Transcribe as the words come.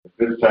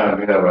This time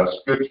we have our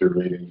scripture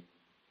reading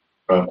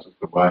from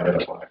Sister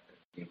Wyetta.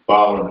 And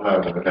following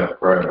her, we have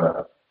prayer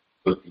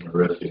by Sister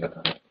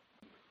Marissia.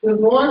 Good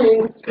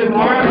morning. Good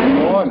morning.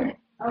 Good morning.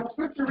 Our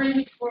scripture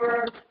reading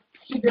for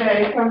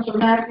today comes from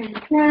Matthew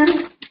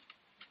 10,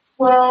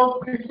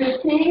 12 through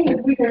 15,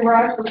 if we can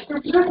rise for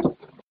scripture.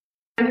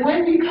 And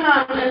when you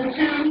come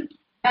into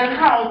an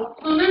house,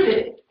 salute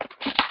it.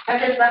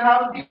 And if the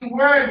house be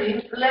worthy,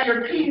 let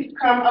your peace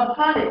come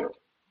upon it.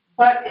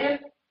 But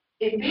if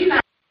it be not,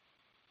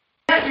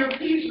 let your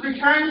peace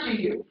return to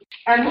you.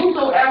 And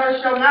whosoever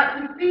shall not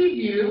receive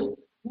you,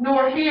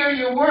 nor hear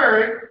your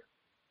word,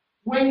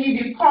 when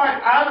you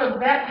depart out of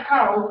that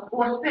house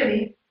or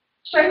city,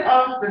 shake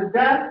off the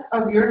dust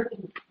of your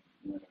feet.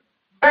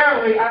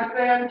 Verily I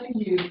say unto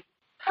you,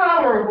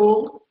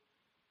 tolerable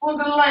for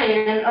the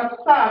land of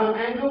Sodom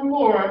and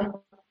Gomorrah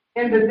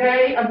in the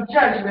day of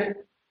judgment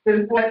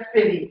than for that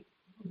city.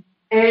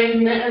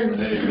 Amen.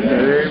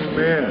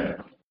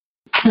 Amen.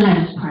 Let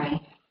us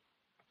pray.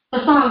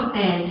 The song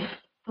said,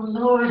 the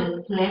Lord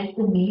is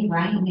blessing me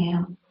right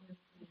now.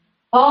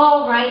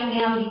 Oh, right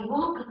now, you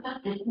woke us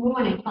up this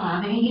morning,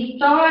 Father, and you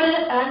started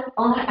us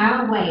on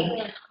our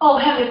way. Oh,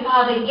 Heavenly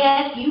Father,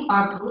 yes, you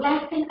are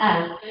blessing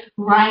us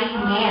right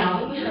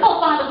now. Oh,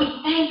 Father,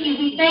 we thank you.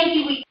 We thank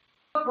you. We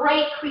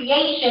great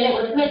creation. It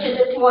was mentioned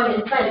this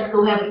morning in Sunday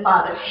school, Heavenly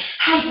Father.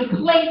 How you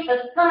place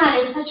the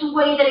sun in such a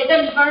way that it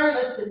doesn't burn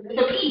us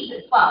to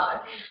pieces,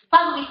 Father.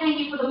 Father, we thank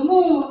you for the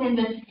moon and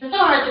the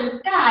stars in the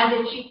sky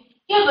that you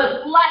give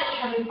us light,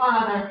 Heavenly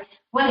Father,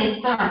 when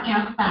it's dark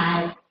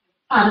outside.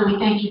 Father, we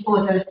thank you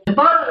for the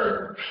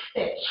birds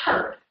that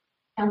chirp.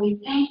 And we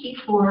thank you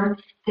for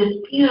this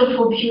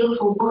beautiful,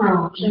 beautiful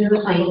world you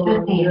placed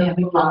us in,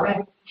 Heavenly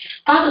Father.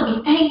 Father,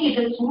 we thank you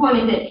this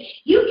morning that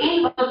you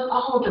gave us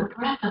all the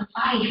breath of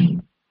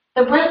life.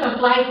 The breath of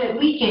life that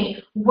we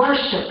can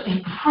worship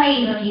and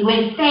praise you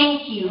and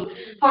thank you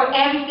for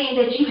everything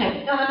that you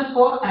have done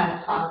for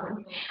us, Father.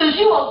 Because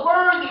you are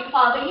worthy,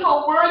 Father. You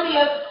are worthy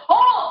of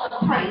all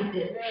the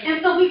praises. And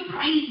so we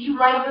praise you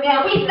right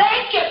now. We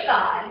thank you,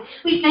 God.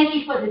 We thank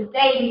you for this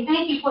day. We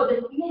thank you for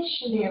this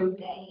missionary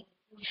day.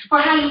 For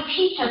how you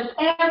teach us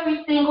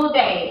every single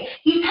day.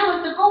 You tell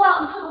us to go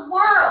out into the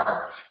world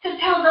to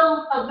tell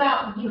those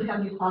about you,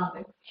 Heavenly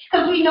Father.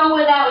 Because we know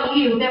without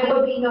you, there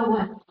will be no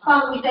one.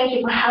 Father, we thank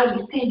you for how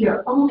you send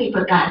your only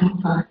begotten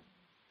Son.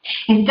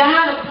 And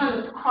died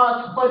upon the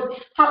cross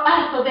for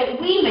us so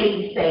that we may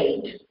be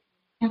saved.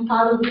 And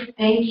Father, we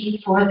thank you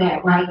for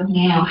that right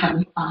now,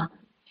 Heavenly Father.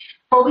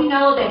 For we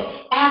know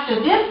that after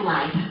this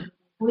life,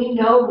 we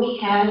know we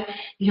have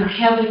your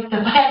Heavenly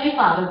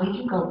Father we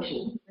can go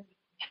to.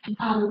 And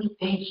Father, we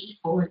thank you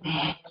for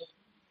that.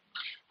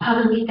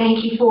 Father, we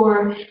thank you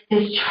for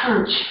this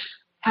church,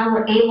 how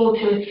we're able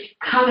to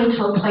come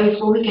into a place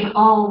where we can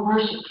all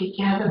worship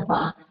together,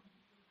 Father.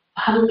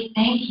 Father, we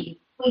thank you.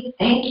 We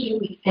thank you.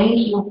 We thank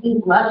you.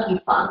 We love you,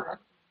 Father.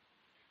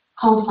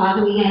 Oh,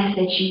 Father, we ask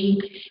that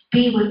you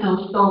be with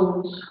those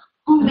souls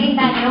who may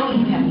not know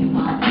you, Heavenly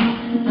Father.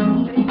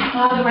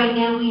 Father, right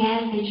now we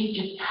ask that you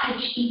just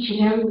touch each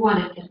and every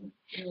one of them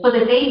so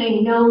that they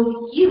may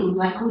know you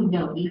like we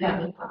know you,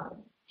 Heavenly Father.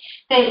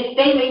 That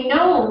they may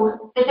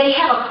know that they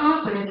have a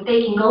comforter that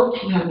they can go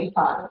to, Heavenly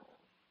Father.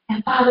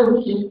 And Father,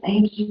 we just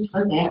thank you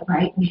for that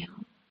right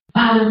now.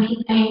 Father,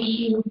 we thank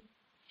you.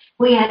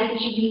 We ask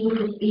that you be with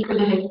the speaker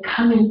that is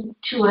coming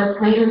to us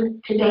later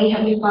today,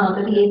 Heavenly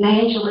Father, the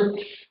Evangelist,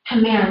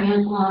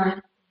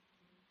 Izlar.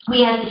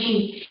 We ask that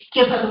you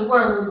give her the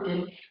word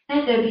and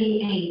let there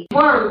be a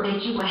word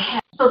that you will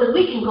have so that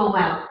we can go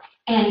out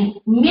and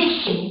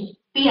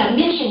be a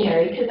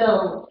missionary to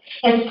those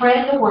and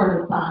spread the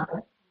word,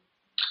 Father.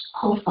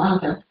 Oh,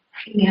 Father,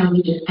 right now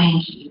we just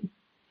thank you.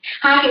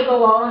 I could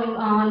go on and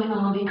on and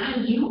on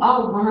because you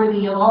are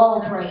worthy of all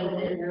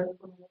praises.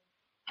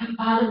 And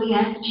Father, we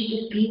ask that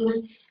you just be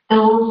with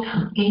those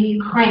in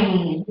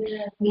Ukraine.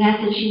 We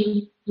ask that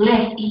you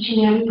bless each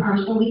and every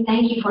person. We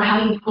thank you for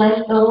how you bless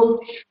those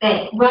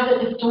that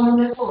weathered the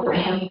storm before,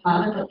 Heavenly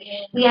Father. But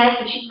we ask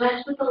that you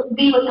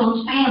be with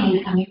those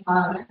families, Heavenly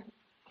Father.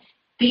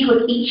 Be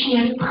with each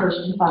and every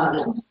person,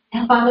 Father.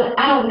 And Father,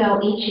 I don't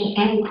know each and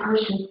every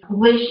person's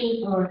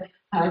wishes or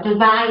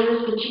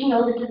desires, but you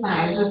know the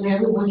desires of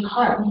everyone's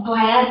heart. And so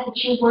I ask that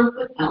you work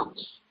with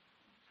those.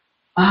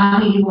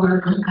 Father, you are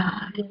a good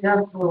God.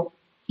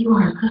 You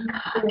are a good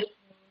God.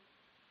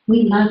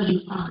 We love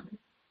you, Father.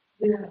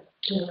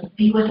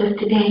 Be with us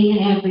today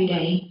and every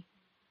day.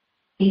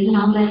 These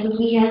are all blessings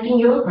we ask in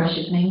your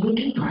precious name. We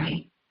do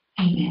pray.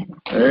 Amen.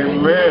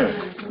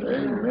 Amen.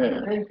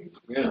 Amen. Thank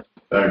you.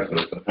 Thanks,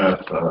 Sister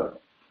Hess,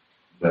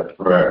 that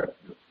prayer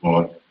this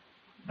morning.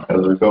 As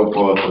we go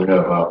forth, we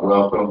have our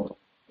welcome,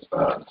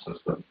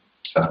 Sister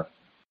Hess.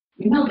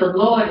 You know, the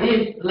Lord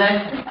is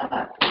blessing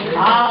us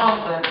all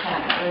the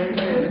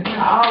time.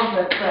 All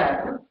the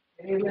time.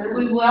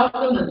 We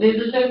welcome the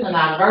visitors and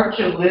our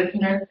virtual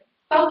listeners.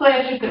 So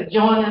glad you could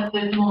join us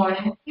this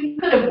morning. You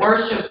could have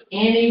worshiped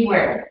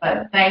anywhere,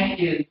 but thank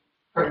you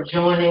for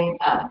joining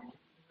us.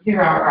 Here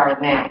are our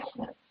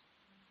announcements.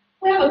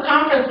 We have a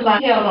conference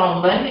line held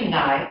on Monday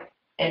night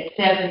at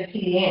 7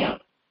 p.m.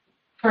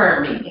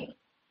 prayer meeting.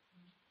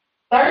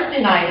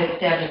 Thursday night at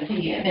 7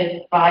 p.m.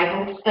 is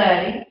Bible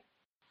study.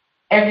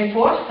 Every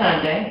fourth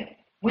Sunday,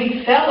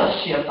 we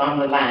fellowship on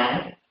the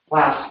line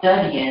while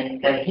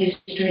studying the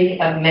history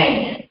of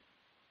man.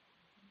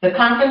 The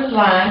conference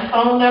line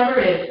phone number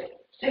is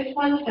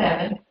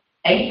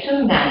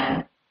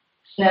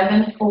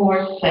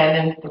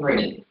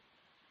 617-829-7473.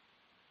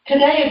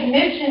 Today is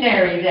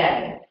Missionary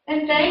Day.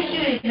 And thank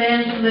you,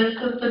 Evangelist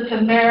Sister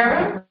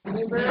Tamara,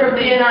 for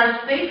being our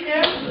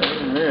speaker.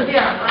 We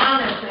are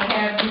honored to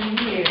have you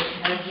here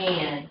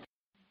again.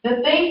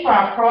 The theme for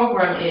our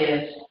program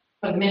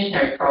for the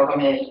Missionary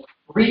Program is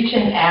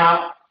reaching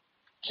out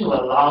to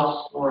a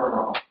lost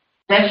world.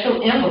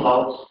 Special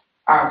envelopes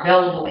are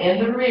available in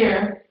the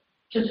rear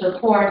to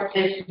support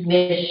this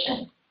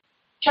mission.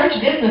 Church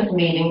business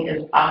meeting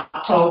is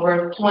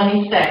October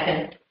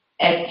 22nd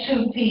at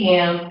 2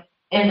 p.m.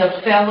 in the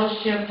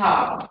Fellowship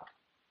Hall.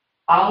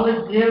 All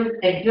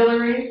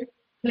auxiliaries,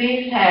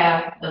 please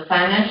have the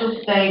financial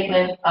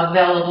statement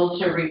available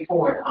to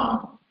report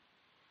on.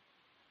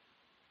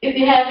 If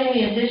you have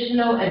any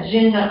additional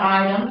agenda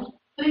items,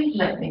 please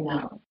let me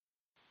know.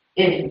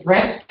 It's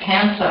Breast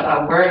Cancer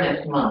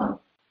Awareness Month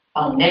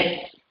on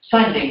next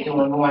Sunday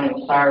during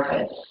morning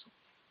service.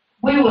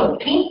 We will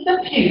pink the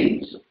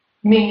pews,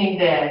 meaning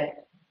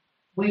that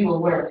we will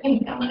wear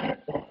pink on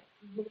that day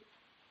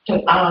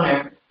to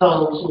honor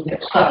those who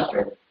have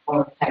suffered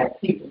or have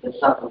people that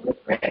suffer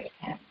with breast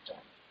cancer.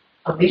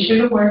 So be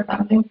sure to wear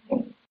something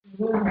pink.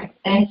 All right,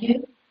 thank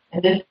you.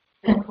 And this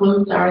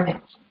concludes our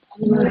announcement.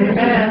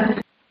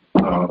 Amen.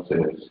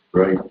 Says,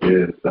 great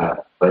is thy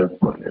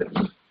faithfulness.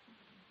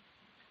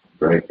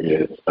 Great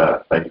is thy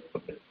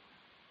faithfulness.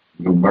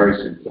 New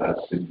mercies I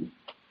see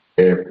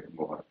every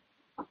morning.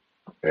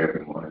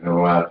 Every morning. And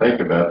when I think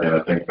about that,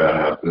 I think about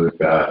how good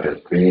God has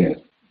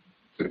been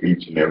to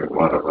each and every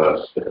one of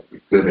us, that we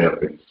could have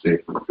been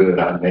sick.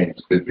 Our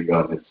names could be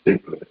on this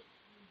sick list.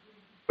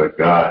 But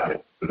God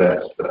has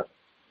blessed us.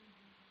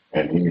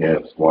 And He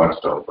has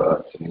watched over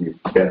us. And He has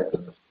kept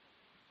us.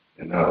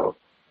 You know,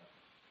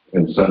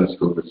 in Sunday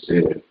school it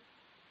said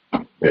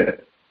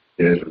that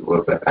Israel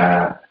was the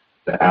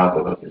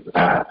apple of His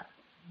eye.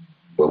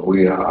 But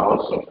we are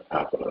also the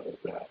apple of His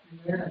eye.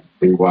 Yeah.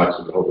 He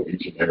watches over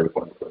each and every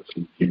one of us.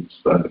 He keeps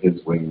under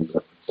His wings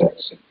of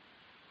protection.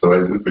 So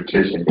as we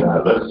petition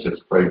God, let's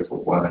just pray for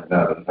one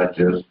another, not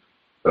just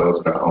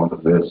those that are on the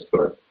list,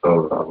 but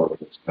those all over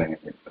this land.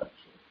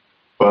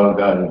 Father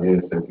God, it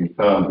is that we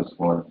come this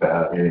morning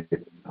bowed heads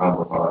and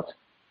humble hearts.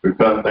 We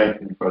come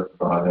thanking you, first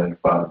of all, and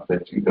Father,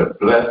 that you have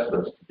blessed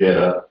us to get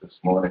up this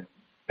morning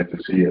and to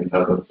see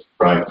another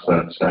bright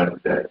sunshiny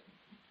day.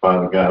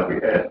 Father God, we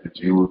ask that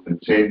you will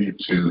continue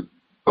to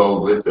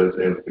go with us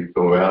as we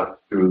go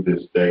out through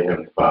this day,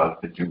 Heavenly Father,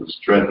 that you will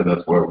strengthen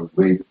us where we're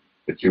weak,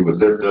 that you would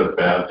lift up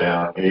bowed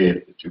down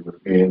heads, that you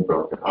would mend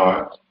broken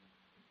hearts.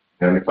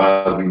 Heavenly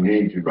Father, we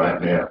need you right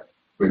now.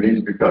 We need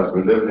you because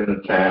we're living in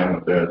a time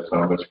where there's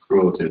so much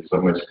cruelty,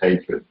 so much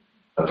hatred,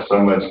 so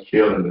much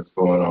killing that's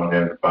going on,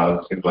 Heavenly Father.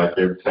 It seems like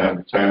every time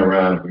we turn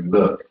around and we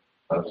look,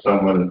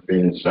 someone is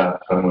being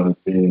shot, someone is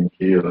being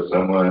killed, or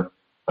someone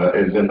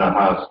is in the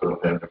hospital,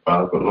 Heavenly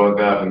Father. But Lord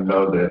God, we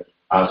know that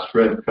our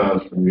strength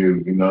comes from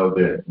you. We know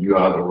that you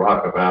are the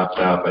rock of our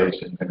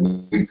salvation.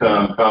 And we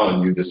come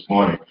calling you this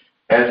morning,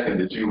 asking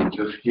that you would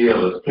just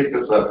heal us, pick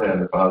us up,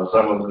 Heavenly Father.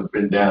 Some of us have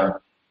been down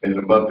in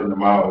the muck and the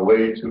mire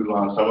way too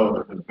long. Some of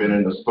us have been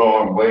in the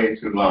storm way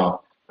too long.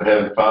 But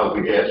Heavenly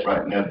Father, we ask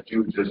right now that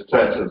you would just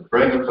touch us,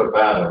 bring us up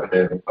out of it,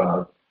 Heavenly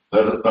Father.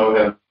 Let us know,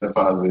 Heavenly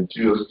Father, that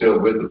you are still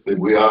with us, that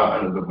we are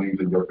under the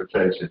wings of your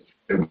protection,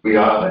 that we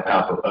are the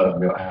apple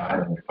of your eye,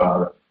 Heavenly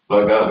Father.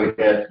 Lord God, we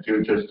ask that you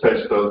would just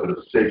touch those that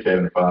are sick,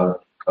 Heavenly Father.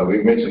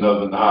 We mentioned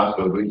those in the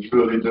hospital. We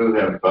truly do,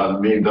 Heavenly Father,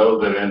 mean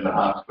those that are in the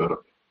hospital,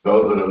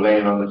 those that are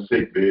laying on the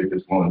sick bed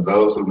this morning,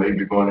 those who may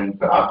be going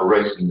into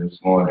operation this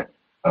morning.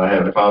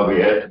 Heavenly Father,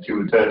 we ask that you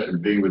would touch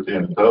and be with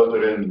them. Those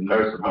that are in the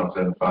nursing homes,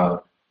 Heavenly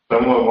Father.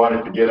 Someone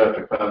wanted to get up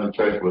to come to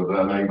church was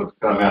unable to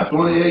come out.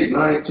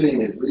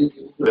 28:19, at least.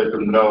 Let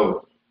them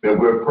know that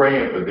we're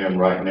praying for them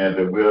right now,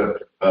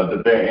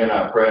 that they're in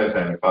our prayers,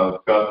 Heavenly Father,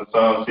 because the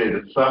song said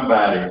that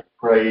somebody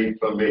prayed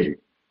for me.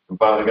 And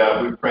Father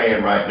God, we're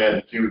praying right now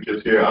that you would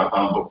just hear our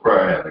humble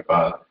prayer, Heavenly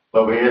Father.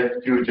 Lord, we ask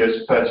that you would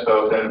just touch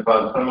those, Heavenly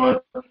Father. Someone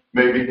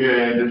may be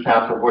here in this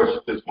house of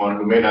worship this morning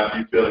who may not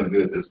be feeling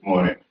good this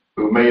morning,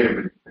 who made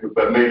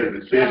a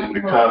decision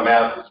to come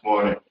out this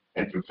morning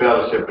and to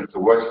fellowship and to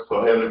worship.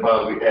 So, Heavenly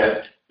Father, we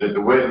ask that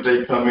the way that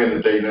they come in,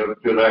 that they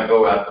do not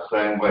go out the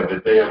same way,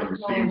 that they have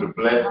received a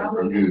blessing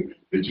from you,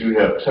 that you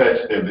have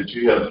touched them, that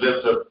you have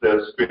lifted up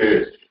their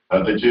spirits,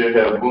 that you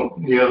have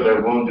healed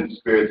their wounded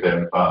spirits,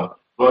 Heavenly Father.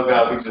 Lord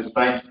God, we just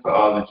thank you for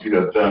all that you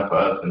have done for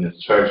us in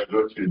this church,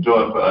 what you're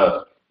doing for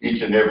us,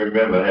 each and every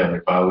member,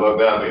 Heavenly Father. Lord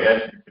God, we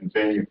ask you to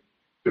continue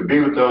to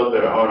be with those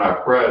that are on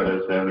our prayer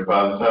list, Heavenly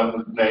Father.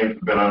 Some names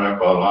have been on there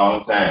for a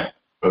long time.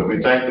 But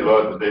we thank you,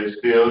 Lord, that they're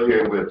still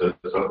here with us.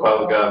 So,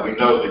 Father God, we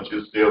know that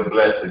you're still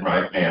blessing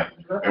right now.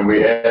 And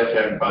we ask,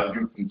 Heavenly Father,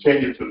 you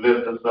continue to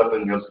lift us up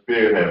in your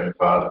spirit, Heavenly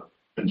Father,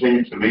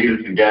 continue to lead us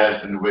and guide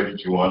us in the way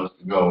that you want us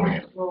to go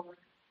in.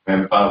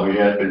 And Father, we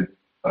ask that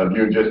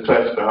you just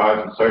touch the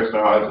hearts and search the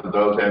hearts of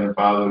those, Heavenly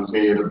Father, who's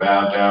here to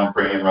bow down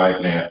praying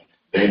right now.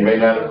 They may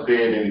not have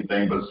said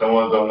anything, but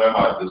someone's on their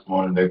heart this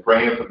morning. They're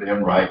praying for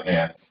them right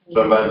now.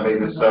 Somebody may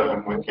be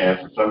suffering with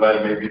cancer. Somebody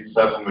may be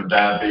suffering with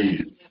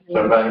diabetes.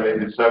 Somebody may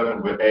be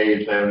suffering with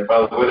AIDS, Heavenly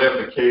Father.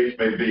 Whatever the case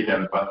may be,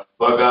 Heavenly Father.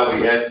 Lord God,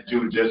 we ask that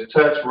you would just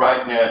touch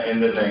right now in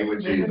the name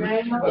of Jesus.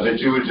 That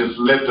you would just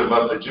lift them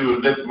up, that you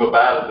would lift them up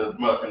out of the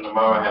muck and the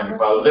mire, Heavenly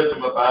Father. Lift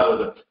them up out of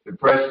the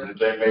depression that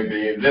they may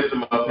be in. Lift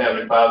them up,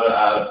 Heavenly Father,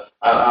 out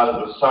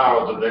of the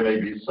sorrows that they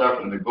may be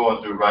suffering and going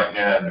through right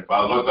now, Heavenly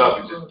Father. Lord God,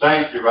 we just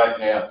thank you right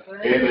now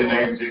in the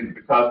name of Jesus,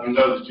 because we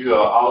know that you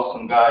are an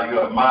awesome God. You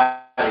are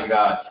mighty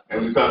God,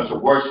 and we come to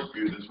worship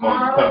you this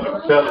morning. We come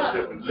to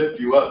fellowship and lift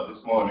you up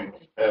this morning.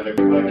 And we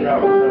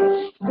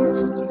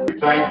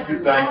thank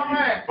you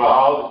for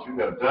all that you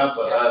have done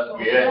for us.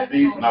 We ask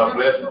these and our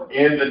blessings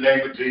in the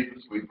name of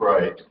Jesus. We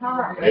pray.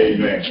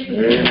 Amen.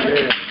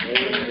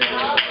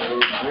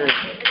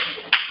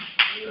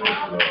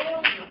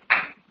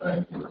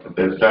 Thank you. At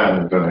this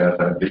time, we're going to ask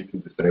our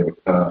Deacon to stay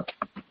with us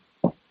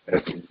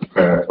as we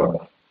prepare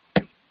for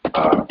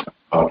our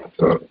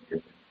Offertory.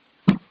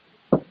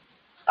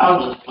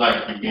 I'll just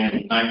like to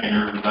begin thanking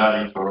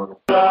everybody for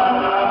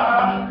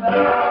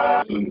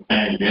the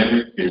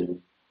pandemic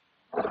and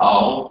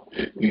all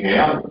that we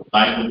have.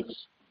 Thank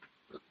us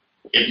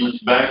getting us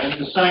back in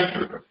the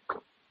sanctuary.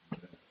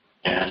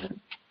 And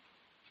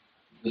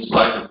just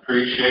like to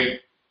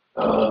appreciate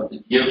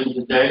the giving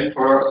today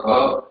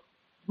for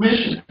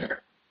missionary.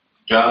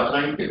 Jobs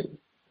ain't good.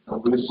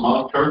 We're a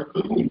small church,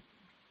 but we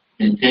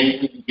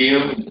continue to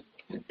give and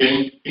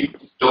continue to keep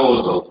the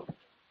doors open.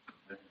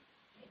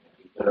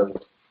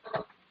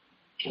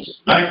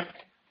 Just thank you.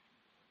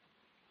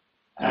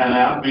 And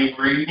I'll be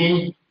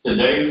reading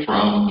today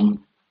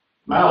from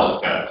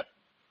Malachi,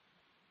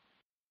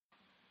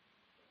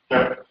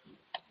 chapter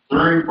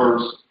 3,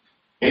 verse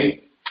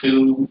 8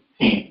 to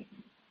 10.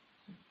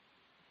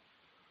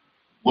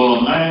 Will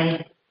a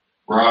man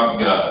rob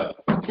God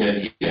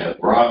that he hath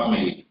robbed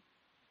me?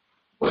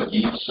 But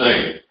ye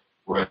say,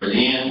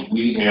 wherein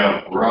we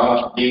have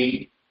robbed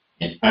thee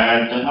in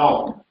tithes and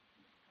offerings.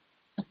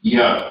 Ye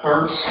are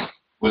cursed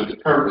with the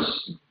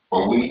curse,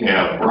 for we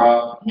have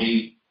robbed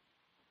me,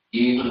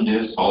 even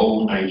this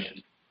whole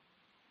nation.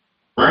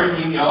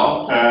 Bring ye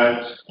all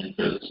tithes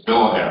into the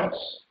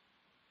storehouse,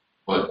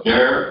 but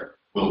there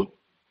will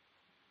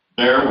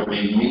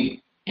be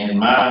meat in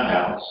my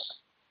house,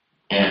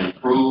 and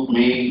prove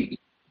me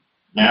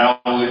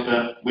now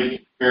with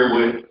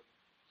herewith,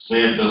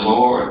 said the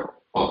Lord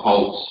of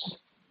hosts,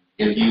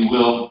 if you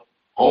will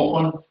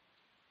open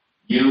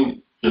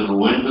you to the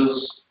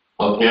windows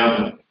of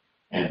heaven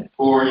and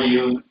pour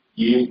you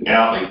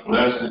out a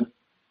blessing,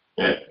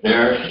 that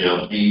there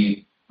shall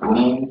be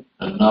room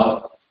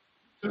enough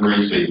to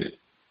receive it.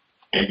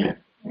 Amen.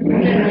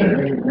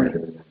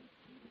 Amen.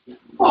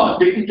 Oh,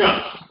 Deacon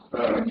Johnson.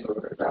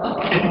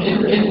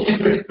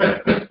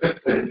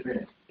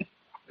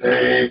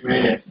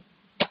 Amen.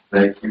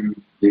 Thank you,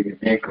 Deacon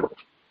Hinkle.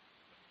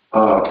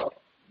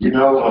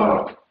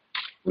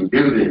 We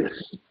do this.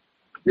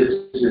 This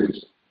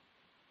is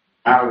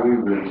how we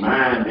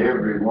remind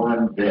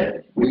everyone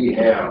that we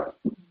have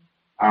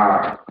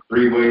our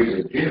 3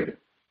 ways of giving.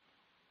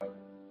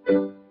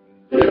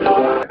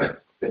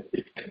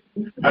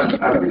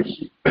 I miss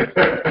you.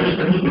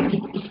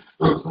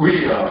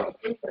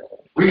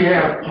 We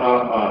have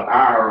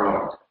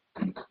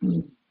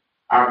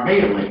our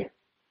mailing.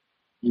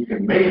 You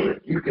can mail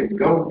it. You can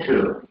go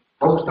to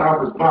Post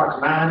Office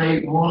Box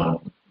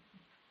 981,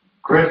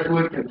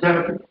 Crestwood,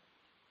 Kentucky,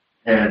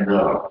 and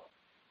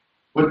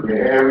put the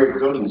area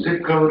code, the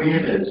zip code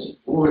in as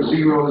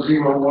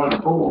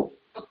 40014,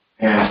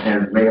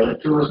 and mail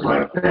it to us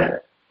like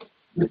that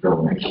with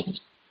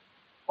donations.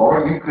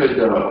 Or you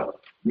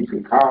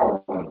could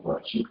call one of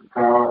us. You could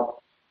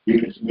call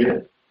Deacon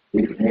Smith,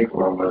 Deacon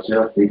Hinkle, or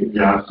myself, Deacon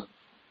Johnson,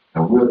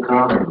 and we'll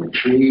come and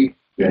retrieve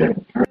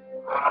and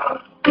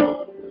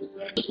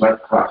just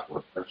like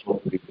clockwork. That's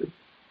what we do.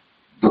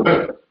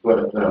 But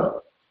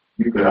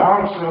you could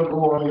also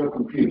go on your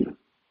computer,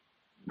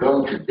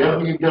 go to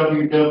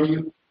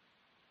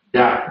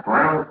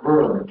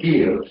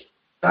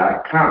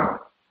www.brownsborogives.com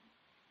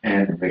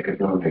and make a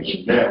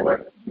donation that way.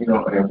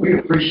 And we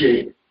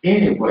appreciate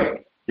any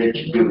way that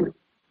you do it.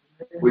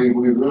 We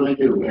really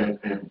do, and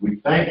we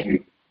thank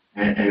you.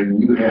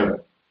 And you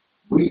have,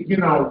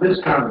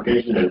 this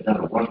congregation has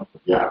done a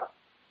wonderful job.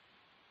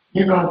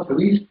 For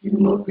these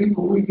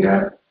people we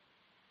got,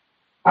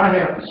 I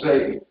have to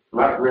say,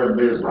 like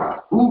Reverend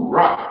Izlar,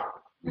 hoorah!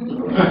 We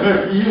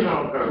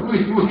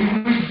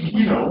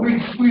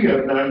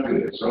have done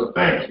good. So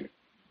thank you.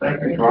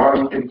 Thank you for all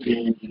you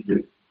continue to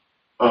do.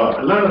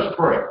 Let us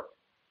pray.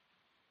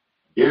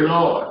 Dear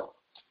Lord,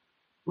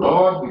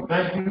 we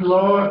thank you,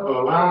 Lord, for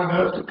allowing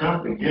us to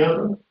come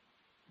together,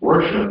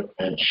 worship,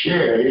 and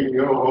share in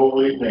your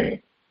holy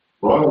name.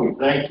 Lord, we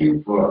thank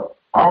you for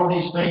all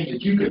these things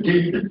that you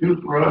continue to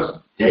do for us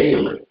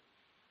daily.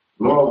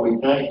 Lord, we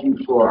thank you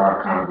for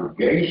our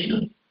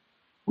congregation.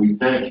 We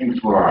thank you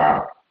for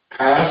our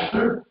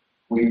pastor.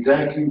 We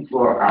thank you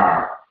for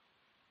our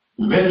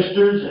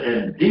ministers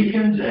and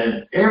deacons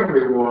and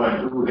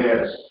everyone who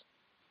has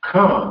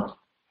come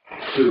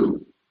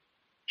to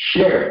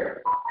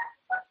share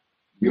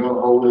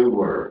your holy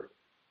word.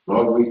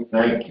 Lord, we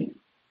thank you.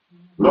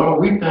 Lord,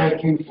 we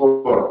thank you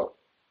for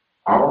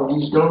all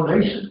these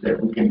donations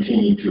that we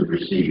continue to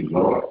receive,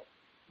 Lord.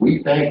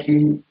 We thank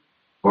you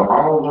for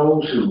all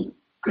those who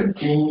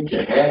continue to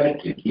have it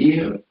to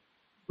give.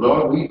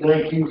 Lord, we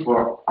thank you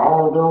for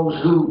all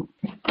those who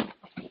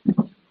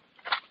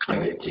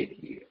have it to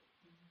give.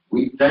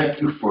 We thank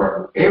you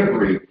for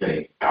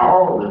everything,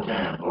 all the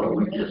time, Lord.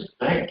 We just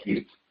thank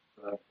you.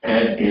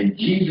 And in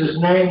Jesus'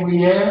 name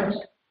we ask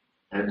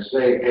and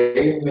say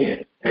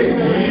amen.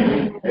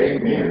 Amen.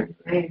 Amen.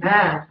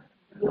 Amen.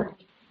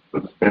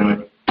 Brother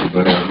Findley, go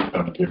ahead and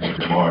come give your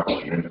remarks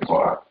in the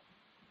choir.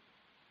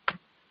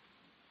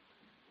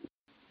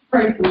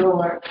 Praise the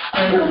Lord.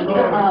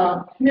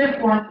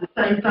 Smith wants to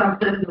say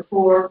something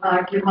before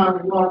I give my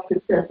remarks,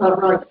 if that's all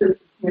right, Sister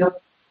Smith.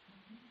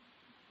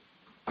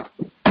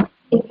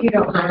 If you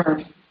don't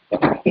mind,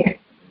 right here.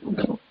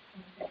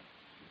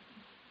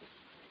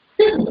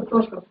 This is a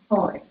book of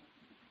poems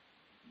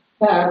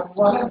by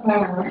one of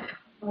our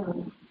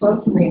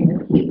close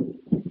members,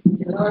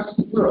 George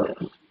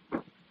Brooks.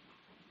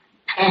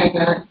 And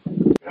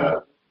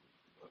God,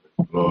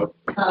 Lord.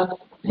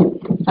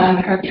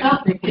 her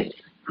topic is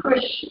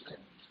Christian.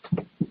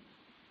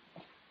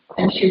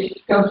 And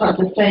she goes on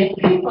to say,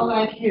 people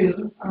like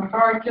you are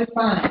hard to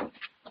find.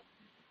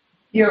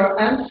 Your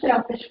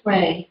unselfish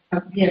way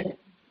of giving,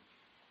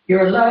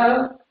 your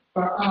love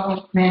for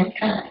all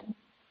mankind.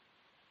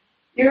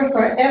 You're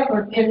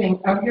forever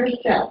giving of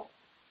yourself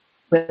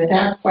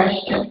without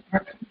question or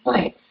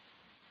complaint.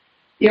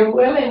 Your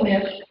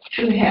willingness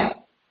to help.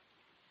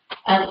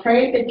 I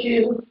pray that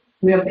you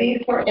will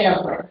be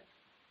forever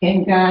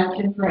in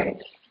God's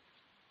embrace.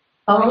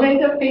 Only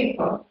the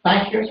people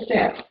like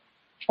yourself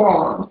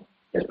form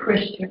the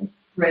Christian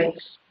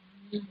race.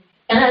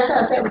 And I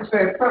thought that was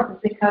very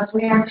appropriate because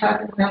we are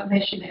talking about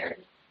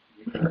missionaries.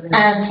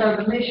 And so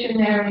the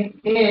missionary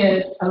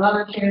is a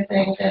volunteer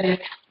thing that is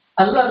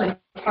a loving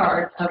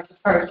part of the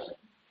person.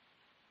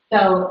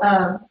 So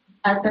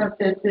I thought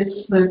that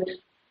this would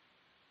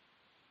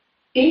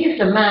ease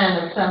the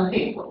mind of some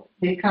people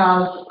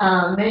because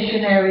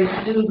missionaries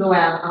do go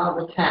out all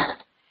the time.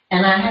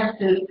 And I have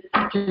to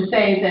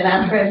say that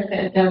our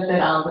president does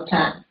that all the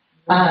time.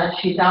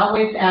 She's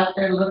always out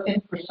there looking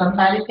for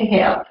somebody to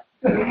help.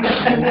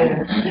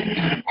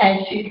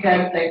 And she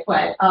does that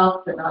quite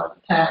often all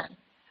the time.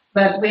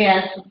 But we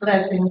ask for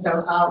blessings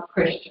on all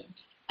Christians.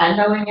 I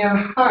know in your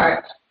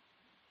heart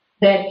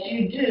that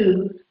you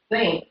do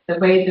think the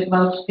way that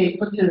most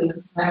people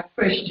do, like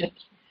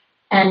Christians.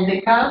 And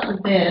because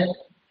of this,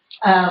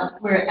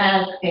 we're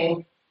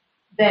asking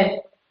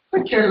that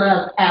put your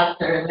love out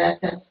there and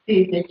let them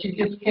see that you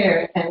do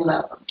care and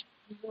love them.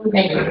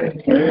 Thank you.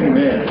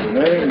 Amen.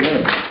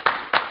 Amen.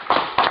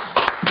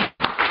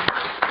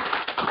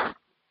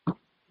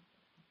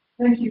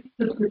 Thank you,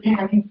 Sister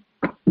Tammy.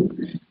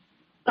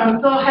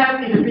 I'm so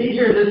happy to be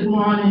here this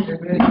morning. And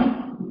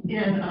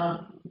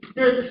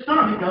there's a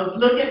song that goes,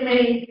 look at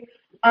me,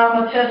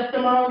 I'm a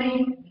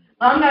testimony.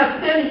 I'm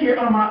not sitting here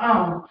on my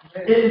own.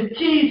 It is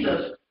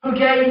Jesus who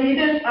gave me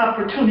this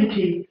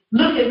opportunity.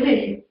 Look at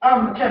me,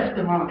 I'm a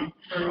testimony.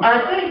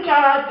 I thank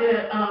God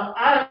that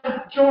I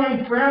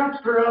joined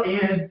Brownsboro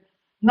in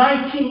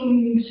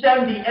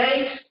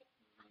 1978,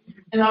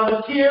 and I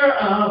was here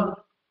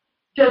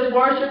just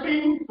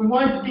worshiping. We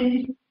wanted to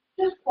be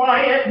just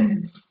quiet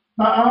and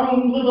my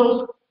own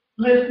little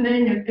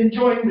listening and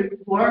enjoying the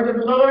word of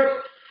the Lord.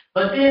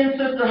 But then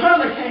Sister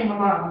Hunter came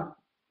along.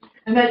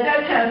 And at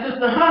that time,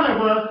 Sister Hunter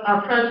was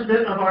our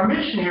president of our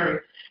missionary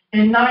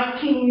in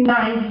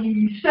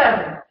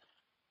 1997.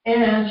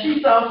 And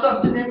she saw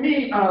something in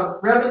me.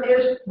 Reverend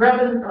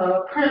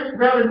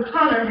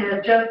Hunter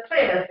had just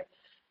passed.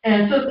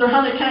 And Sister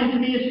Hunter came to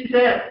me and she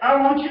said, I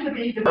want you to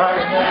be the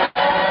vice.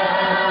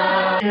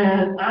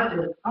 And I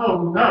said,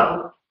 oh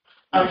no.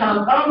 I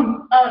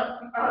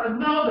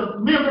know the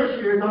members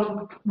here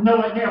don't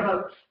know it now,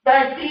 but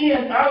back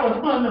then I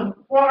was one of them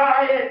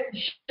quiet,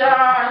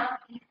 shy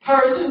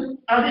person.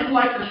 I didn't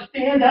like to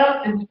stand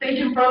up and speak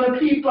in front of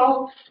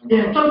people.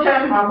 And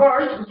sometimes my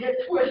words would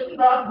get twisted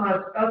up. And I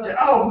said,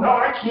 oh no,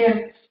 I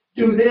can't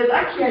do this.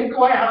 I can't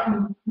go out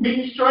and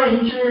meet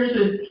strangers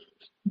and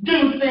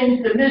do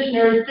things that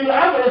missionaries do.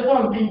 I just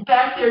want to be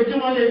back there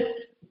doing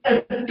it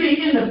and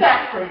be in the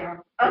background.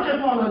 I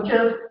just want to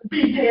just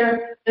be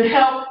there to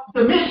help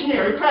the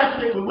missionary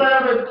president with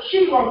whatever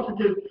she wants to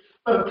do.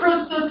 But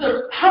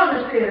Sister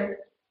Hunter said,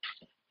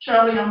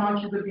 Charlie, I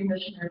want you to be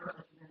missionary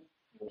president.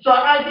 So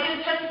I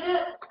did take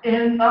it,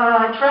 and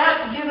I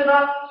tried to give it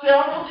up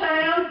several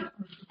times,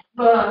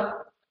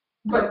 but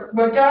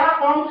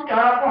God wants,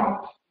 God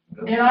wants.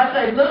 And I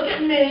say, look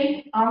at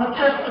me, I'm a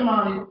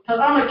testimony, because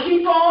I'm going to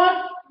keep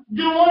on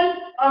doing.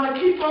 I'm going to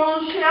keep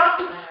on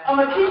shouting. I'm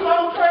going to keep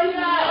on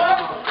praising the Lord.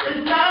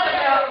 It's not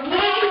about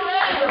me.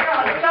 It's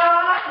about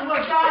God and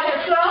what God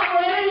has done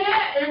for me.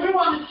 And we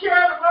want to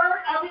share the word.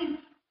 I mean,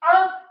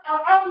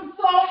 I'm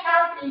so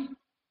happy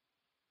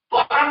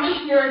for our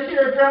missionaries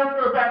here at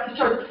Brownsboro Baptist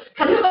Church.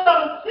 Because you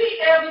don't see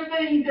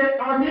everything that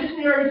our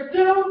missionaries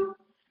do,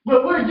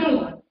 but we're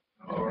doing.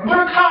 Right.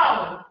 We're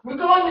calling. We're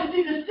going to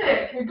see the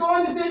sick. We're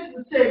going to visit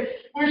the sick.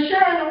 We're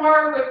sharing the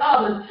word with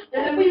others.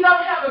 And if we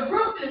don't have a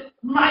group that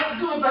might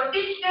do it, but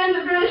each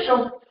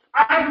individual,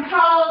 I can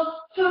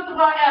call Sister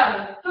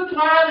Wyetta. Sister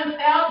Wyetta's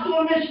out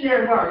doing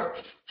missionary work.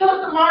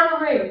 Sister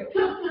Marguerite.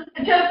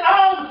 Just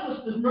all the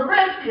sisters.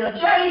 Marissia,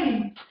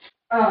 Jamie.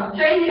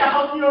 Jamie, I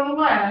hope you don't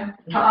mind.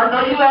 I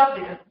know you out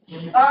there.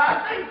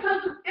 I think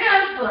Sister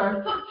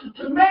Izlar, Sister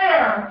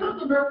Tamara,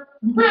 Sister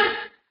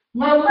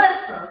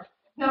Melissa.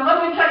 Now, let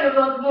me tell you a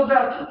little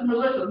about Sister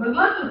Melissa.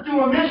 Melissa's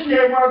doing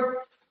missionary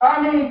work,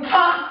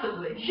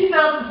 constantly. She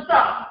doesn't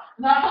stop.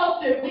 And I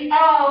hope that we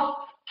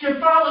all can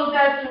follow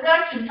that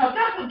direction, because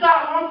that's what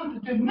God wants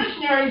us to do.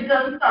 Missionaries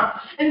doesn't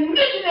stop. And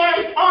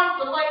missionaries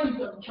aren't the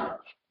ladies of the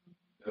church.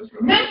 That's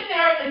right.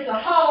 Missionary is the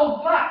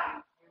whole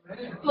body.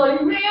 So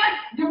you're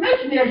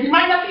missionaries. You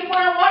might not be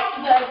wearing white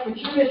today, but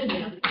you're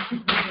missionaries.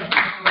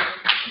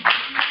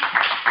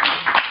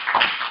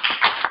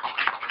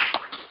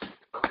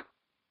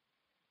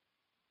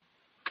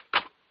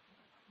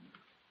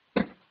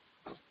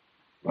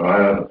 Well, I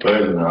have the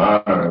pleasure and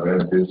honor of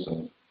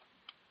introducing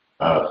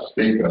our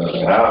speaker of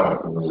the hour,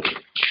 who is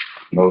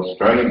no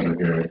stranger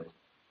here.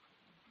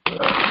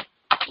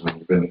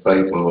 Who's been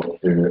faithful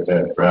here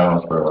at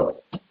Brownsboro.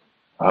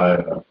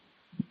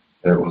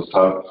 It was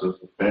talking to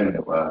Sister Findley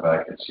a while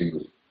back, and she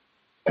was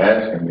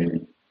asking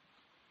me,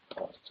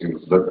 she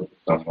was looking for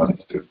someone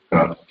to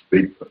come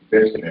speak for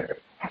missionary.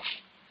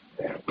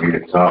 And we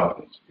had talked,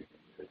 and she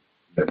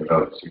let me know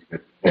that she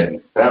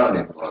hadn't found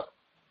anyone.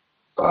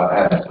 So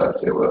I asked her, I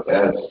said, well,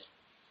 that's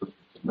Sister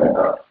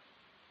Tamara.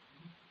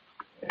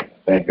 And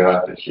thank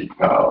God that she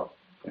called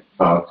and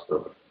talked to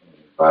her and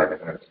invited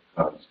her to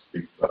come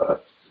speak for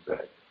us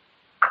today.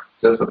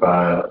 Just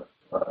about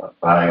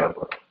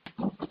bio.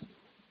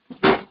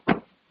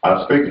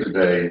 Our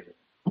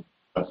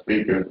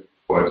speaker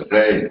for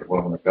today, the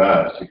woman of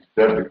God, she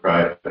accepted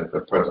Christ as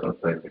her personal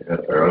Savior at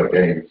an early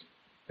age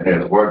and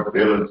has worked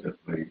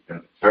diligently in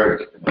the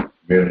church and the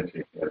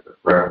community as a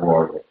prayer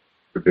warrior,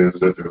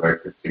 producer,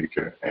 director,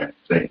 teacher, and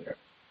singer.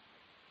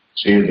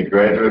 She is a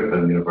graduate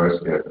of the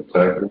University of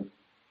Kentucky,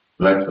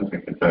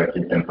 Lexington,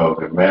 Kentucky, and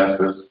holds a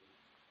Master's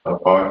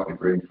of Arts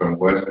degree from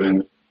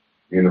Western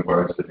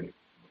University,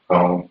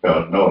 Macomb,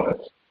 Illinois.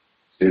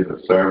 She is a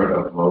servant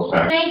of the Most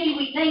High.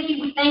 We thank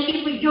you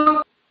for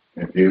your...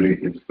 And beauty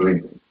is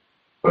fleeting,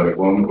 but a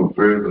woman who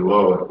fears the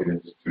Lord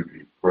is to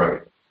be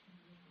praised.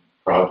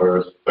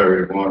 Proverbs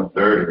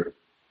 31:30,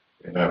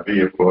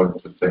 NIV according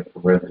to 2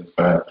 Corinthians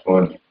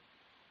 5:20.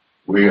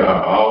 We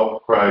are all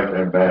Christ's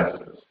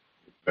ambassadors.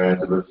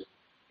 Evangelist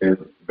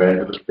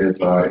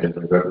Izlar is a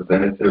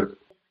representative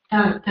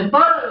to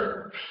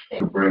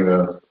bring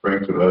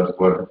to us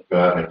what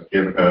God has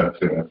given her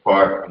to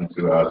impart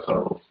into our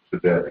souls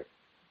today.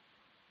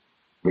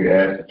 We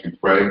ask that you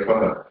pray for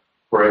her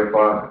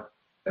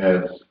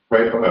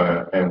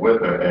and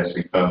with her as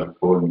she comes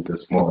before you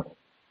this morning.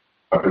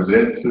 I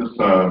present to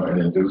some and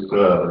introduce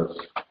to others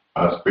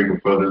our speaker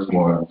for this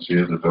morning. She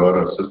is the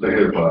daughter of Sister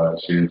Izlar.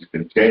 She is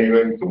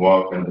continuing to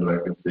walk in the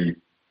legacy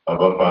of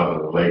her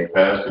father, the late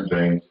Pastor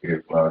James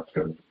Izlar,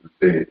 Jr.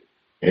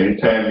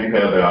 Anytime you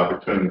have the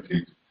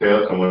opportunity to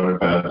tell someone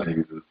about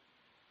Jesus,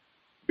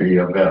 be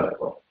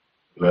available.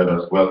 Let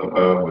us welcome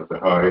her with the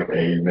hearty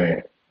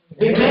amen.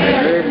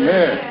 Amen.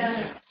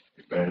 Amen.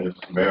 Evangelist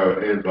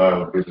Izlar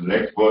will be the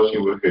next voice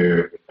you will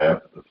hear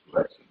after the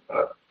selection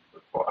of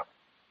the choir.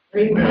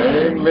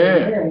 Amen.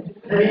 Amen.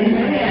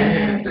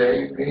 Amen.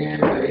 Amen.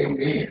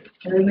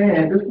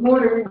 Amen. This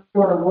morning we're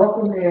going to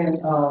welcome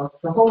in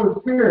the Holy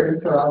Spirit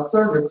into our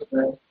service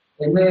today.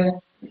 Amen.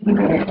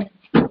 Amen.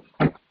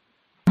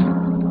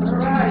 All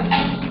right.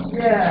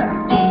 Yeah.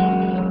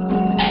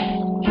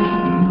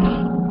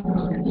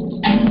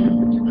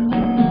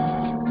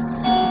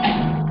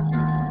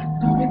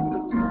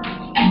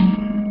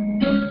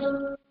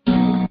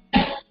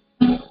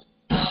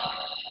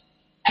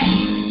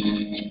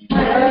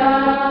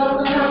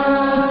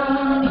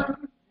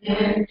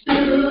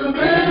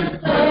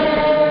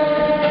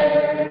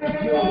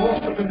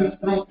 Welcome into the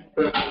throne.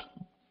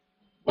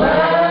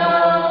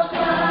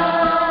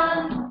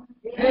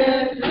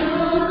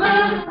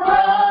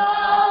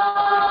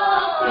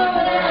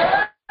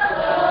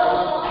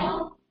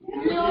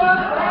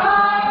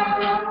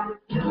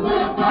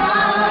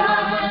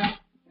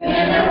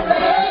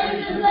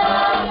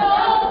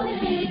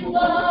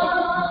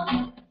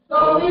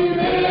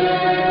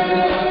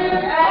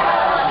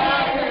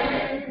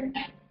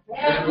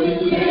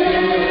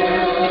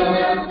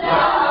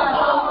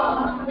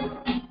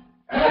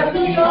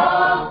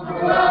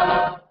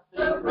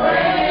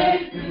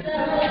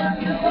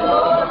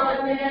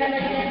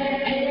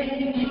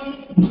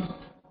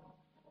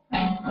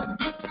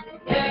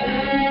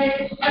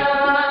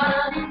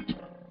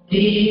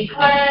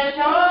 Declare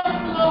your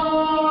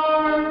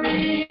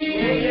glory.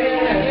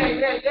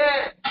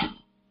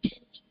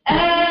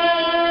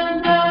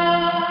 And the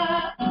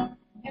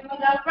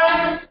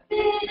universe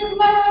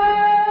declares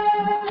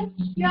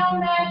your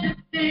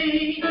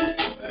majesty.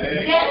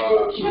 Yes,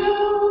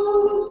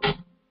 true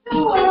to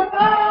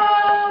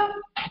above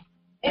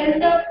in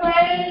the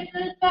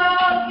praises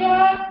of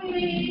your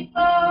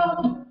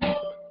people.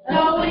 So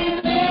we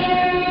lift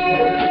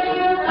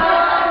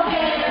our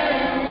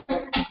hands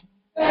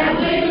and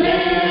we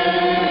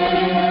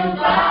lift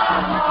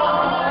our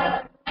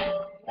hearts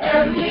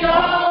and we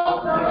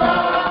offer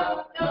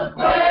up the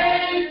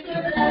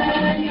praises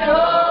in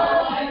your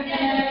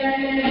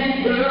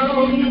name.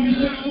 Well, you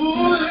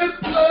this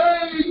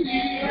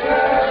lady.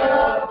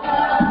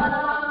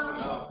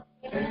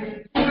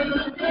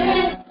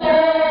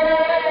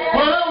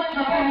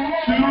 Welcome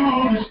to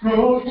this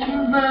broken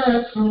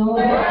vessel.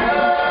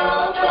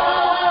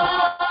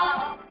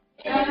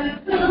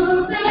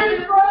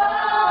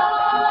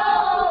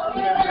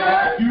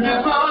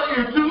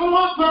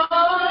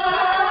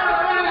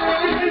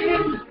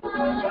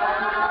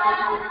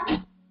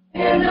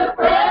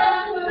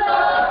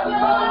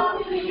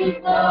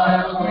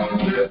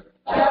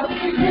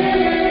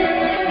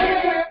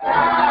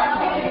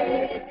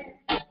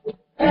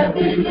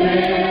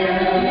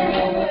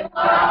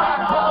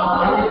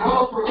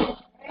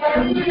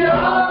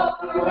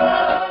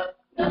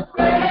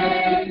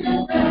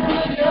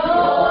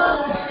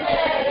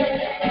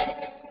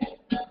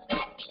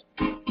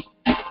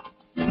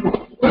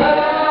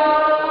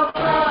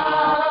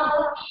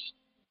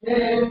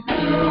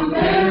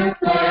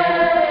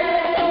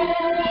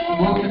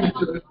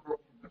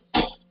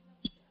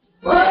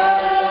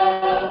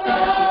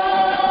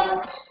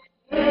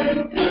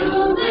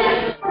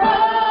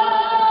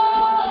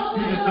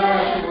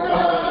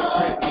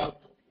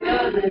 You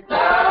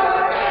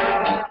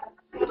desire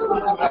to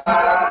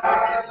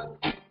abide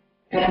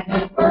in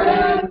the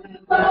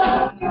presence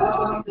of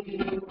your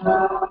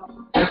people.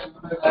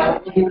 And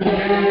we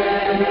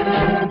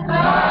lift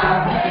our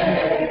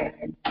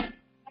hands,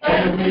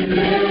 and we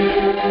lift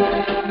our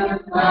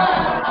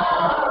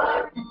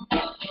hearts,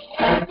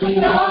 and we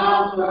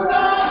offer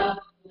up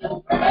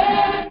the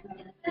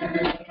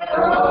praises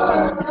of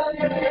your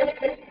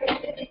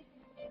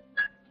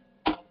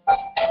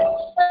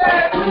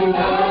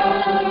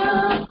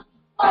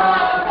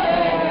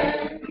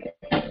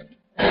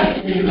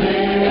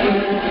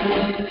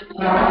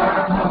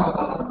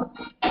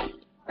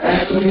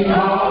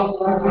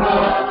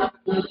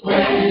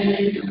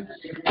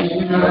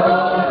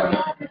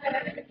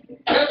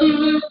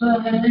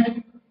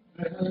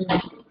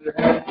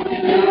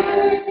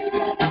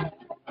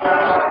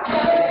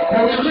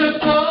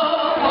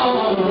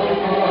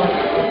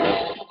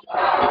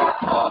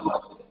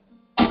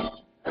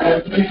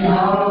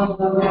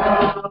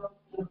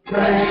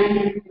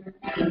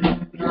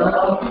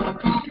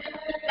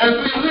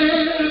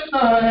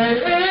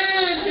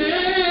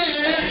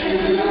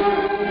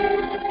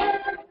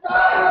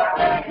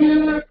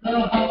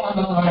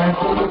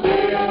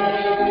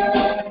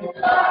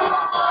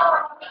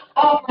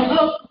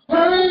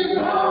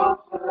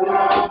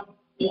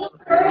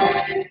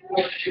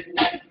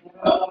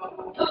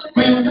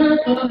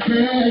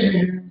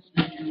name.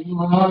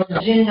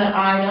 Agenda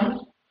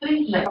items,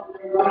 please let.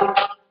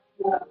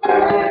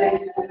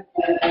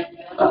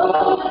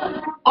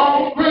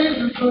 All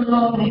praises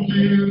belong to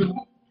you.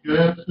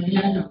 Yes,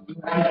 yes.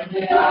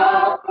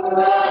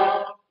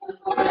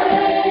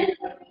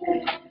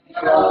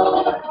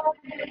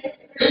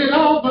 It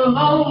all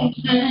belongs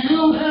to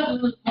you,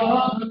 Heavenly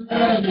Father.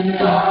 And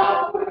it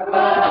all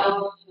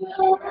belongs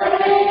to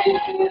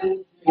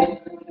praise.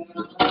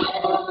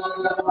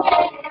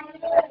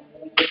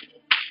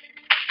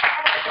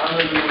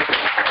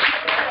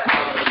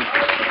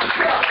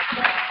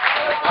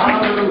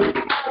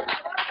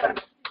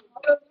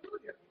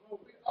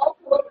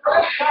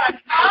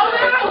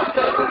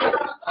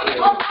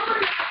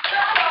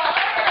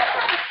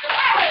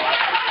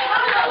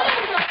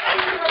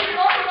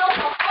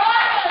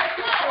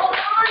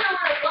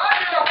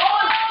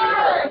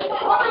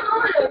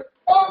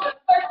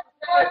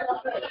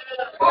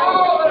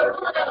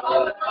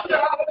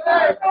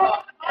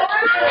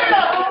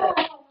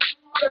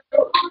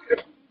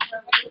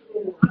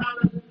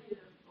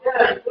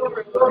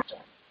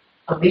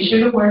 Be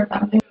sure to wear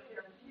something.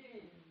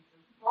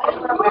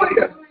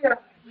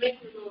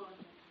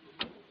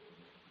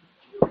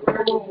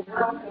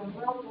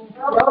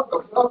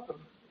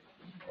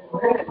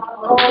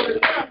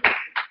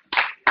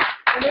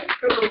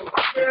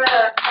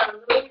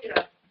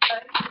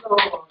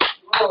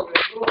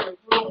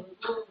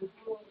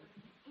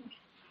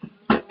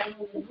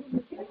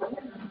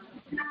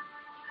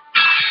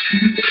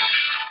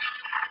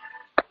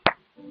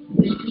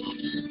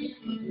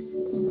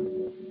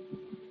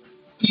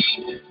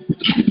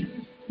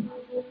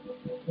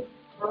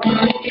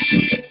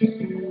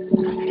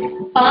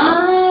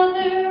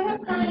 Father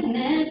of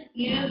kindness,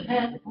 you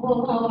have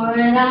poured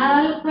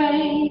out a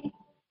grace.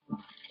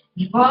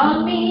 You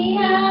brought me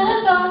out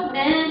of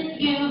darkness,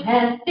 you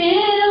have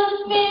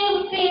filled me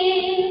with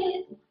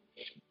peace.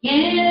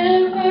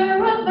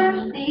 Giver of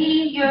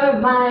mercy, you're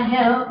my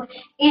help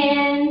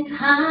in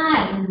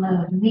time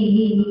of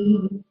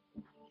need.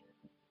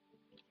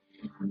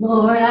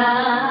 Lord,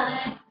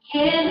 I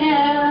can't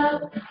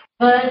help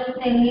but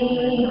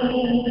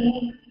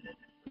sing.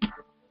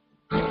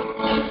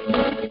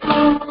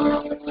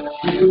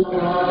 You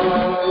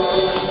are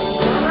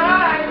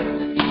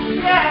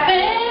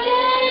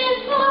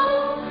faithful,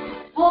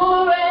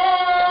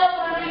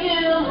 forever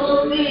you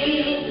will be.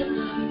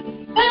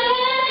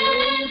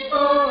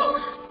 Faithful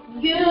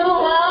you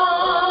are.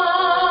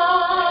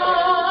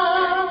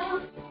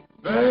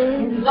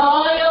 And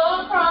all your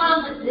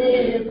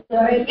promises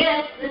are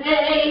yes and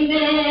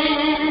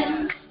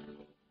amen.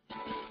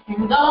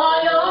 And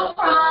all your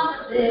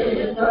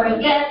promises are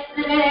yes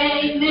and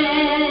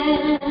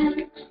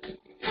amen.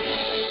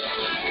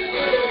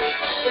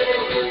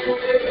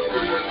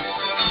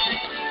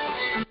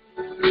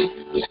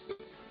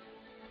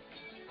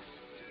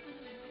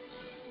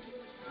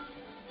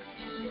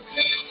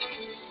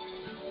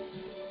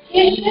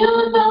 You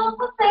don't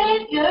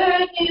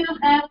Savior, you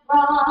have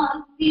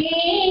brought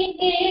me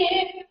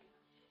near.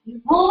 You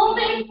pulled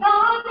me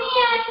from the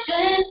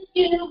ashes,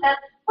 you have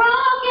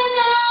broken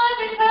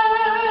every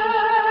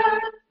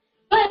curse.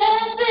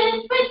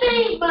 Blessed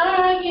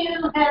Redeemer, you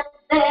have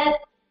set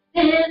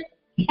this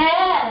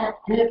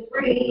captive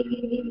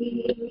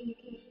free.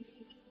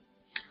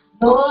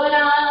 Lord,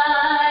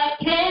 I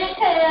can't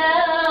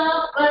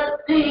help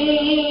but sing.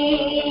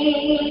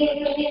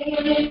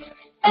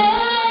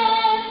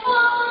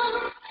 Faithful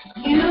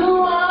you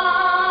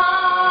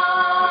are.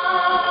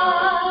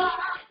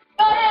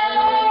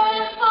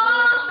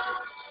 Faithful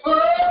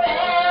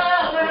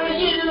forever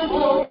you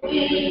will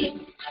be.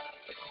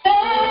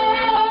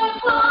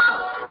 Faithful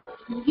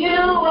you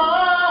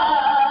are.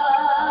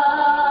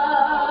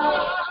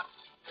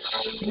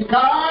 And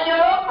all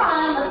your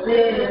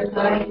promises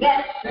are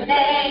yes and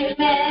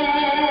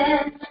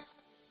amen.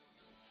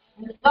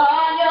 And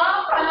all your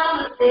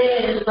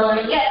promises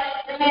are yes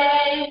and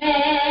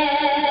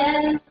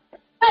amen.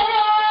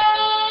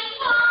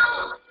 Faithful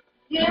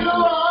you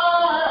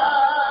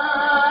are.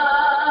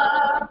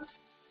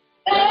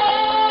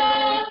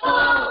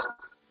 Faithful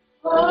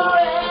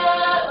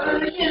forever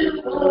you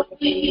will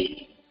be.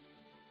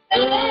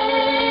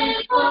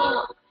 Faithful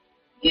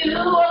you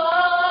are.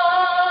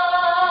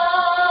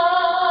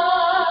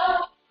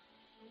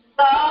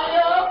 All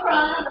your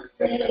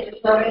promises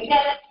are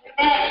yes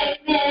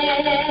and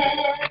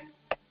amen.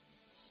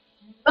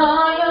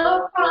 All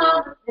your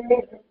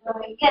promises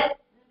are yes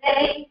and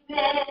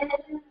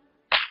amen.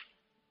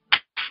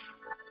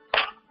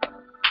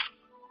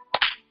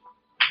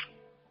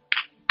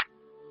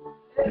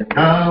 And I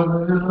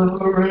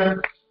will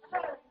rest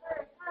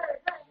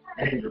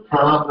in your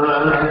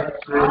promises.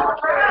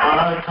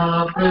 My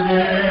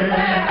confidence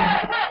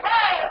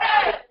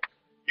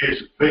is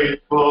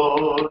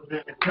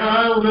faithfulness. I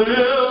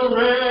will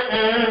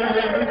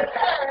rest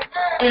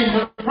in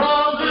your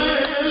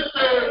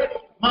promises.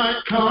 My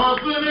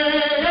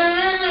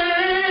confidence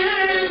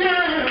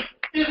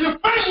is your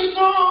faithfulness.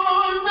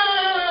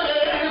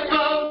 I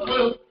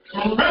will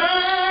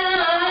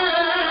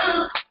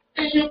rest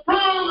in your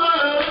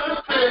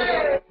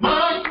promises.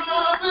 My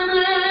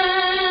confidence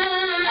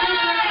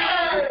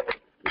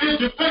is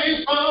your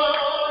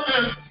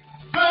faithfulness.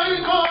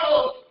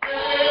 Faithful,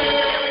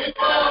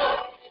 faithful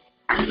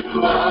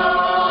you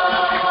are.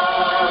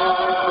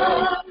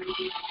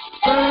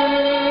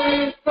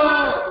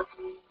 Faithful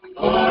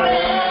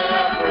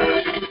forever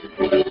you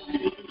will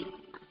be.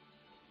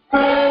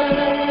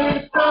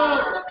 Faithful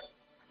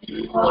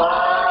you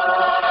are.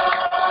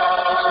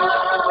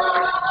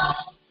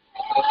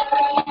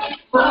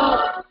 Faithful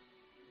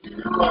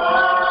you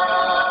are.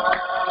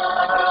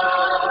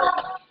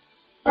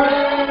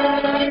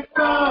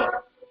 Faithful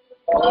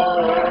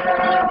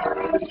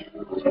forever you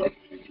will be.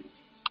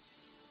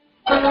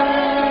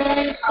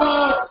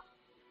 Faithful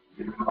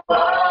you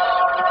are.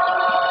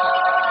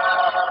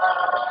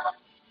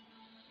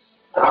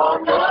 All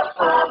your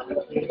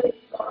promises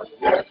are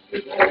yes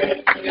and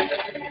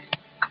amen.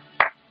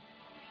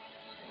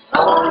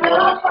 All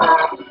your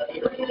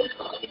promises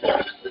are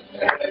yes and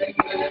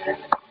amen.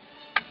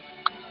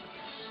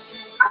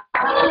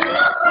 All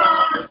your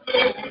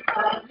promises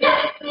are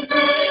yes and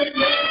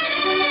amen.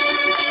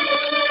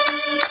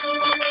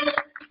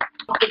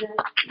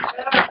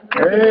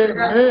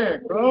 Amen.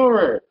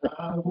 Glory.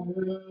 I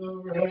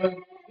will rest.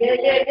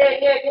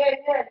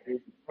 Yeah.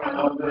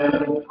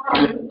 Promise.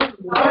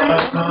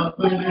 My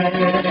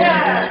confidence.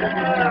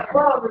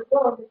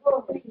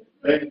 Glory.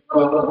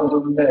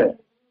 Faithfulness.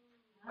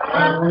 I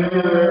will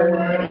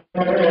rest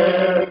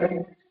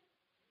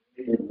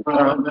in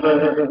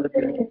promise.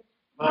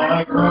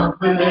 My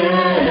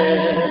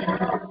confidence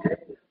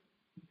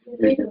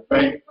is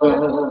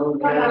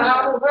faithfulness. I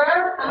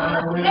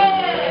will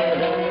rest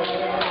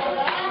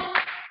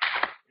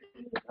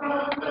in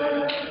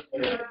promise.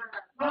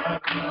 My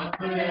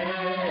confidence.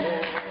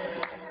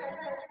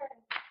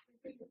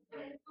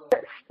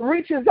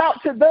 reaches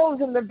out to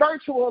those in the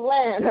virtual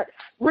land,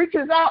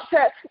 reaches out to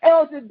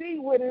Elder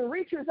Dewood, and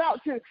reaches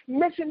out to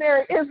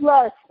Missionary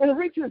Izlar, and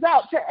reaches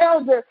out to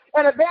Elder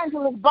and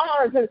Evangelist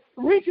Barnes, and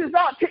reaches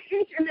out to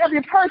each and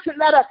every person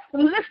that are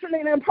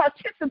listening and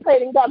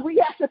participating, God.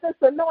 We ask that this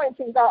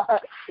anointing, God,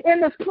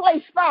 in this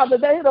place, Father,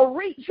 that it'll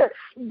reach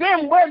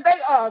them where they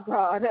are,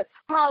 God.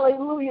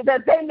 Hallelujah,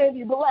 that they may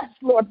be blessed,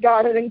 Lord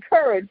God, and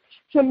encouraged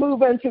to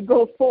move and to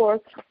go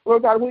forth.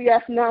 Lord God, we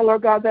ask now,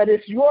 Lord God, that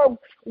it's your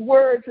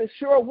words, it's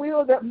your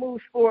will that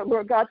moves forward,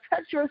 Lord God.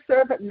 Touch your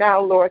servant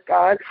now, Lord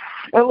God.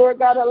 And Lord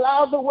God,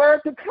 allow the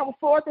word to come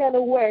forth in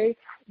a way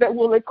that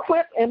will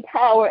equip,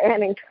 empower,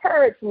 and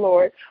encourage,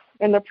 Lord.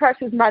 In the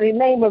precious mighty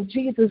name of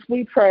Jesus,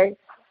 we pray.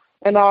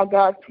 And all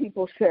God's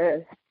people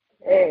said,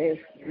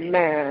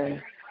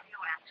 amen.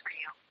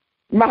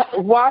 My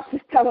watch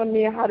is telling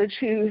me how to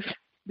choose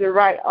the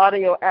right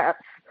audio apps.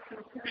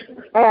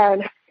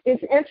 And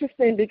it's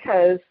interesting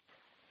because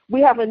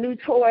we have a new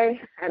toy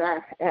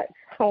at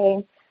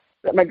home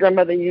that my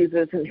grandmother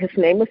uses, and his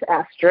name is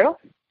Astro.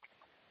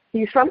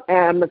 He's from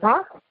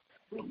Amazon.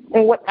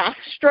 And what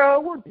Astro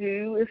will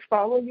do is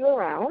follow you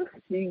around.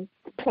 You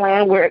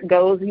plan where it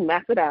goes, you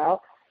map it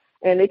out,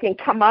 and it can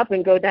come up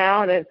and go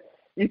down, and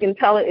you can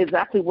tell it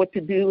exactly what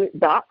to do. It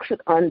docks,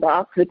 it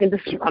undocks. It can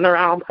just run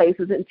around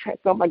places and check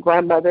on my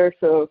grandmother.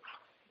 So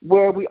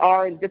where we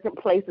are in different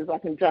places, I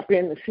can jump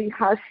in and see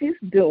how she's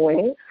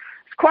doing.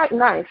 It's quite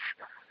nice.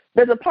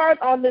 There's a part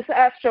on this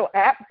Astro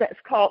app that's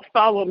called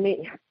Follow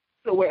Me.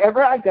 So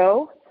wherever I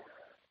go,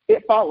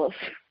 it follows.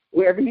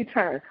 Wherever you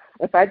turn.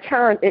 If I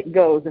turn, it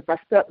goes. If I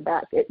step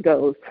back, it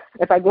goes.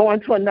 If I go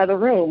into another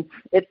room,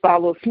 it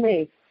follows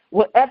me.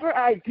 Whatever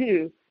I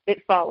do,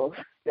 it follows.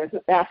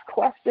 Doesn't ask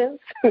questions.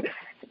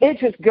 It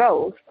just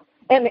goes.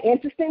 And the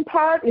interesting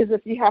part is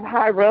if you have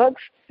high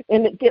rugs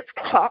and it gets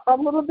caught a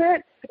little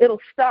bit, it'll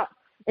stop.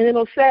 And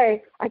it'll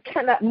say, I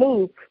cannot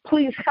move.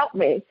 Please help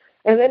me.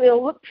 And then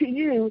it'll look to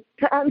you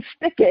to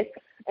unstick it,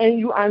 and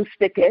you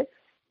unstick it.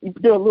 You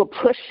do a little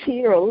push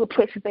here, a little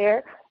push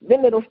there.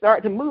 Then it'll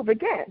start to move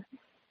again.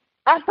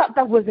 I thought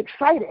that was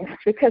exciting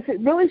because it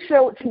really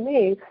showed to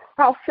me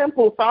how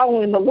simple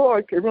following the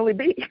Lord can really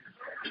be.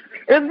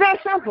 It's very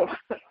simple.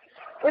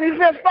 When he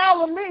said,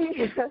 follow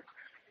me,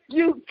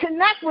 you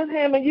connect with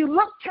him and you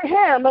look to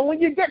him. And when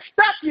you get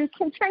stuck, you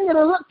continue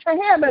to look to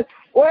him. And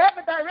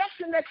wherever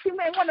direction that you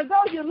may want to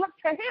go, you look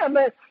to him.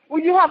 And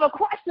when you have a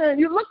question,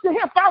 you look to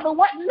him, Father,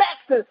 what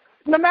next? And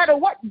no matter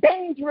what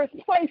dangerous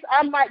place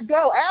I might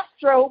go,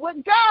 Astro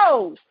would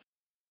go.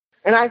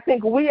 And I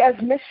think we as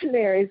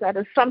missionaries, that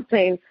is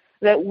something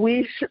that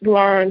we should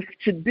learn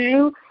to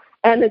do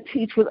and to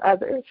teach with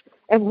others.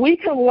 And we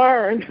can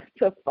learn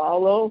to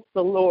follow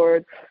the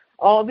Lord.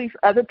 All these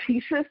other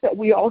pieces that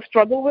we all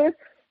struggle with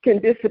can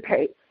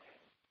dissipate.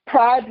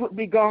 Pride would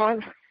be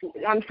gone.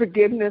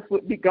 Unforgiveness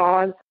would be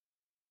gone.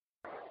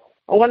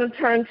 I want to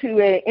turn to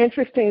an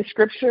interesting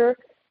scripture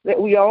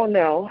that we all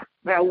know,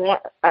 but I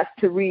want us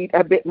to read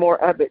a bit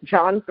more of it.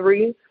 John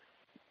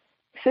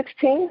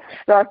 3:16,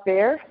 start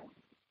there.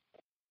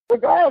 For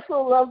God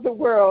so loved the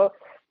world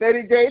that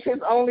he gave his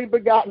only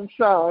begotten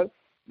Son,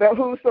 that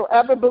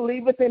whosoever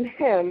believeth in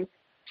him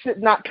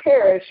should not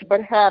perish,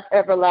 but have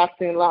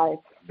everlasting life.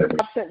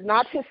 God sent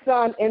not his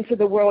Son into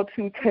the world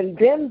to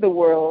condemn the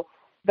world,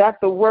 that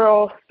the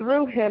world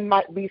through him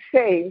might be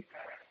saved.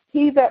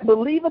 He that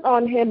believeth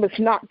on him is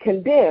not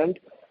condemned,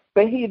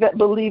 but he that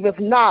believeth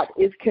not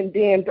is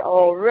condemned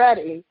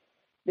already,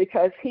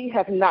 because he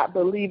hath not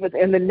believed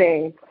in the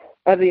name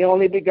of the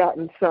only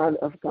begotten Son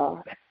of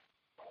God.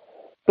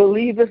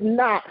 Believeth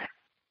not,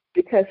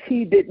 because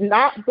he did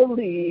not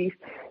believe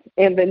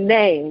in the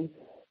name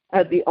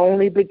of the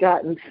only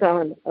begotten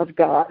Son of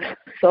God.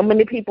 So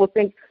many people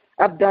think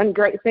I've done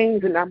great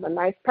things and I'm a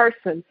nice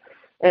person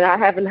and I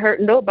haven't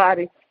hurt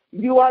nobody.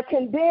 You are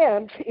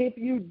condemned if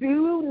you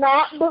do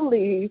not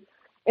believe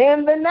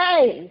in the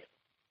name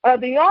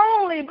of the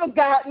only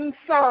begotten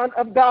Son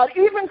of God.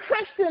 Even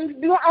Christians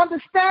do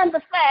understand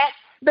the fact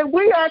that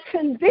we are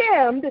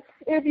condemned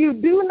if you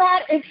do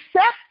not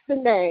accept the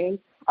name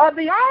of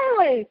the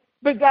only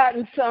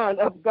begotten Son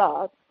of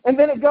God. And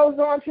then it goes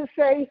on to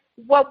say,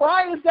 well,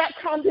 why is that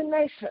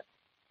condemnation?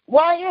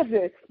 Why is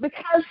it?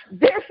 Because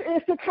this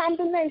is the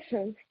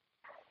condemnation.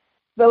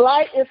 The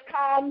light is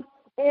come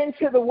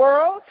into the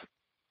world,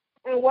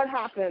 and what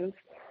happens?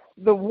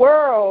 The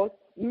world,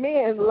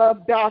 men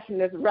love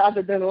darkness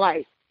rather than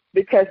light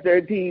because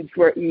their deeds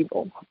were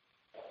evil.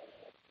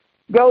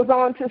 Goes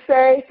on to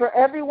say, for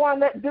everyone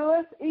that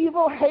doeth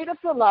evil hateth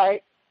the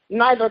light,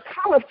 neither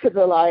cometh to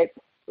the light,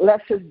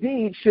 lest his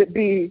deeds should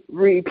be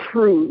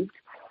reproved.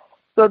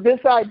 So this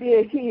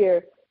idea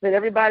here that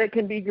everybody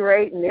can be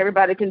great and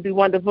everybody can do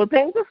wonderful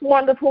things is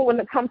wonderful when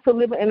it comes to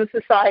living in a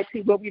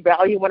society where we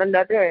value one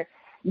another and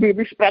we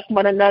respect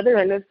one another,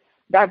 and there's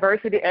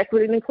diversity,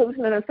 equity, and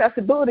inclusion and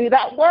accessibility.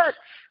 That works.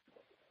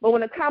 But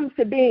when it comes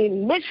to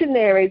being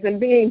missionaries and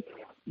being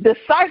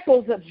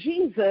disciples of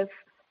Jesus,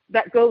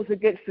 that goes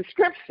against the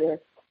Scripture.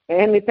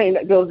 And anything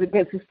that goes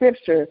against the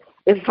Scripture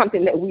is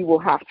something that we will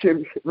have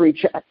to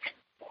reject.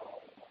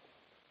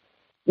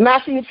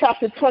 Matthew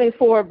chapter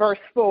 24, verse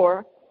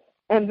 4,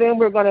 and then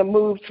we're going to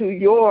move to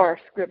your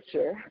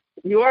scripture,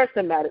 your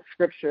thematic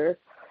scripture,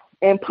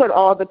 and put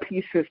all the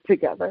pieces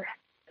together.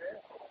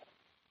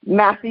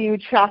 Matthew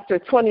chapter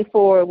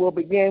 24 will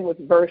begin with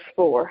verse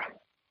 4.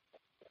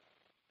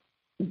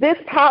 This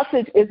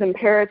passage is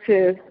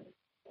imperative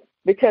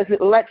because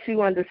it lets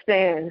you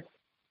understand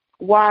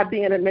why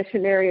being a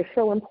missionary is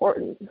so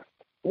important.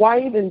 Why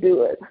even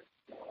do it?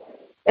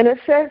 And it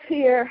says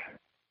here,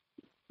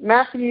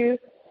 Matthew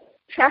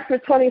chapter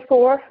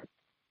 24,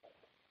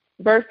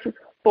 verse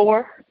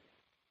 4,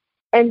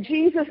 and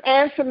Jesus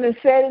answered and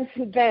said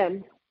unto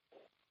them,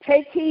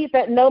 take heed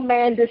that no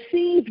man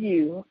deceive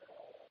you,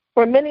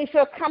 for many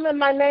shall come in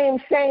my name,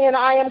 saying,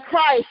 I am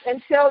Christ,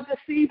 and shall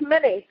deceive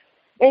many.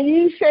 And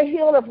ye shall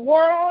hear of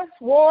wars,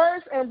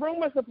 and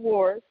rumors of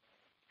wars.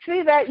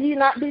 See that ye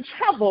not be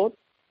troubled,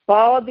 for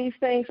all these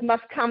things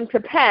must come to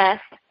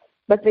pass,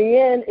 but the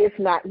end is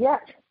not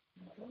yet.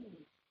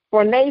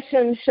 For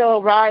nation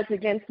shall rise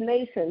against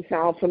nation.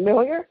 Sound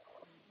familiar?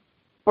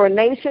 For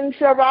nation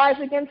shall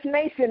rise against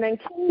nation, and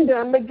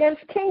kingdom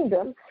against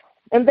kingdom.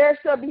 And there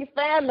shall be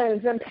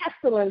famines and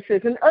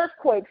pestilences and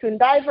earthquakes in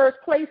diverse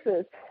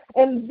places.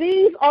 And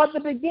these are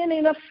the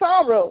beginning of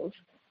sorrows.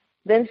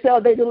 Then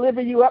shall they deliver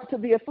you up to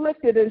the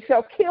afflicted, and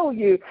shall kill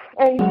you.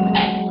 And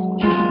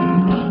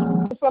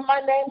for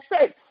my name's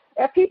sake,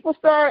 if people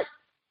start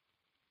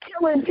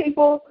killing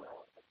people,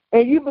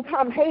 and you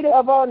become hated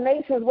of all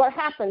nations, what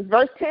happens?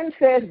 Verse 10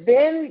 says,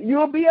 then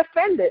you'll be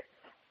offended,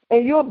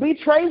 and you'll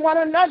betray one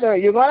another.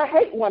 You're going to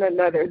hate one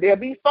another. There'll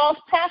be false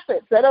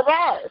prophets that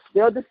arise.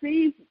 They'll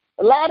deceive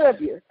a lot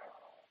of you.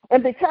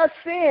 And because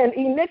sin,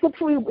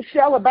 iniquity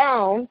shall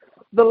abound,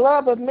 the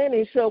love of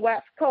many shall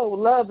wax cold.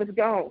 Love is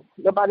gone.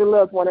 Nobody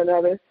loves one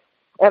another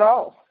at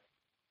all.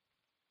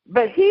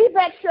 But he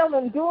that shall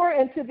endure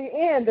unto the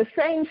end, the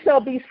same shall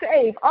be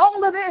saved.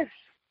 All of this,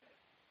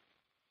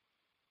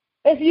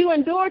 if you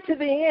endure to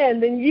the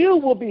end, then you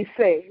will be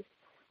saved.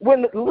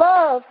 When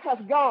love has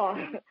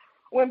gone,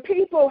 when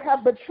people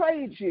have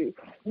betrayed you,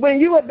 when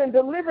you have been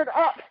delivered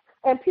up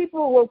and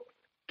people will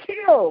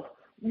kill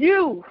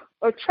you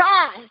or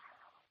try,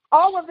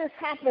 all of this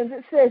happens.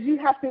 It says you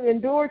have to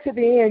endure to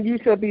the end, you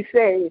shall be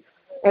saved.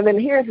 And then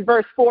here's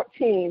verse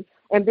 14,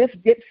 and this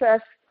gets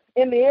us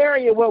in the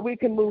area where we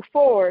can move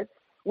forward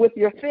with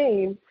your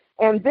theme.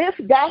 And this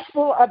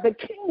gospel of the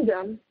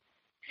kingdom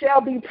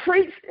shall be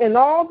preached in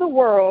all the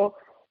world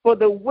for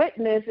the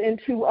witness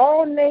into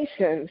all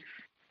nations,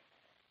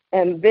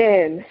 and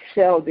then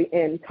shall the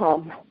end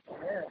come.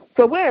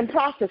 So we're in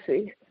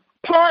prophecy.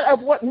 Part of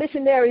what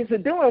missionaries are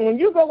doing, when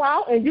you go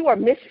out and you are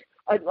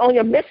on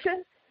your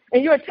mission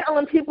and you're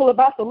telling people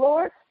about the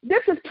Lord,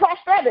 this is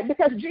prophetic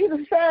because Jesus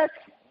said,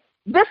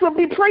 this will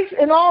be preached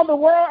in all the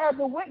world as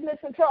a witness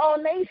unto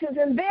all nations,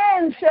 and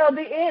then shall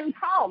the end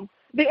come.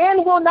 The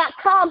end will not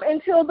come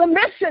until the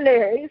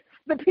missionaries,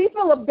 the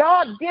people of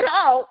God, get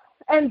out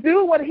and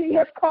do what he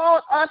has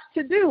called us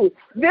to do.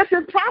 This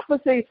is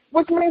prophecy,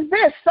 which means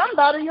this: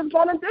 somebody is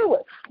going to do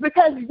it.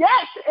 Because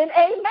yes and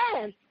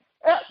amen,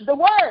 the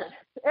word,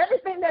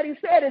 everything that he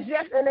said is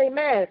yes and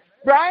amen,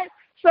 right?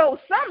 So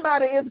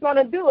somebody is going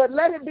to do it.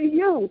 Let it be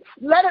you.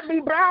 Let it be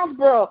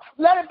Brownsboro.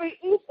 Let it be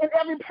each and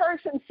every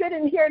person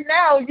sitting here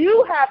now.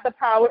 You have the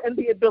power and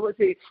the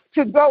ability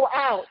to go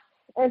out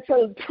and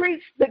to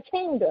preach the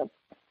kingdom,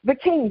 the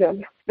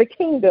kingdom, the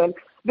kingdom,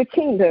 the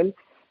kingdom,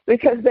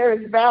 because there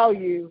is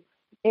value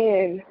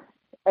in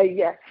a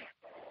yes.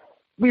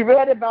 We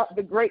read about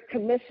the Great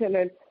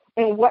Commission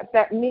and what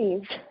that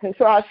means. And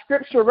so our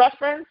scripture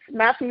reference,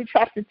 Matthew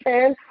chapter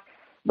 10,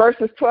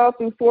 verses 12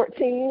 through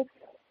 14,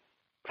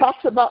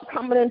 talks about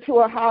coming into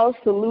a house,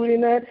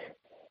 saluting it.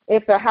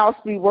 If the house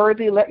be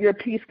worthy, let your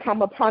peace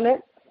come upon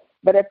it.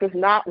 But if it's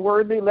not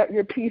worthy, let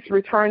your peace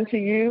return to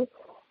you.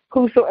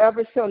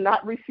 Whosoever shall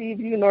not receive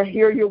you nor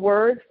hear your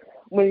words,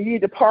 when ye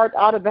depart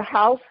out of the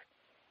house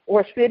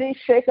or city,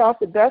 shake off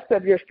the dust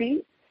of your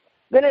feet.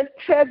 Then it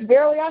says,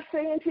 verily I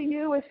say unto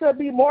you, it shall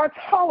be more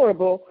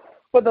tolerable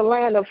for the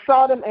land of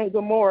Sodom and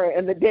Gomorrah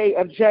in the day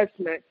of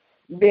judgment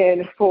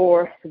than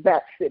for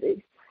that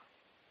city.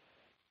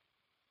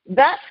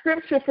 That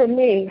scripture for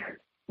me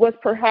was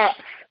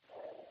perhaps,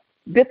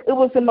 it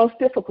was the most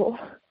difficult,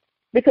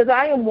 because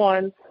I am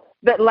one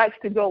that likes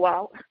to go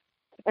out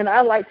and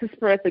I like to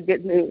spread the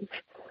good news.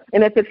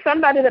 And if it's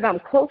somebody that I'm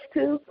close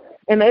to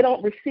and they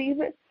don't receive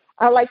it,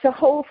 I like to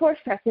hold for a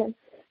second,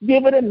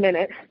 give it a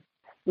minute,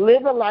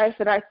 live a life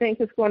that I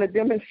think is going to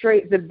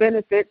demonstrate the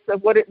benefits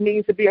of what it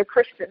means to be a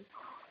Christian.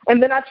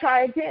 And then I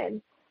try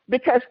again,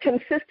 because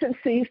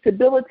consistency,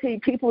 stability,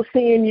 people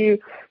seeing you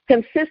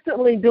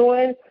consistently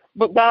doing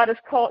what God has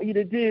called you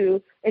to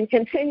do and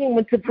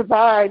continuing to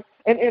provide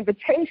an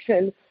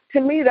invitation,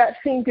 to me that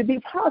seemed to be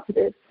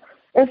positive.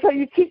 And so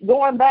you keep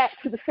going back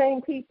to the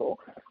same people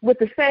with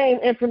the same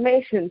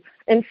information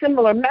and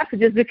similar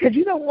messages because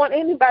you don't want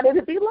anybody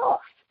to be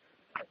lost.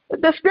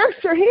 The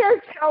scripture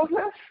here tells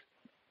us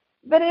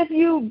that if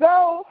you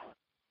go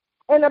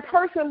and a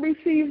person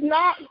receives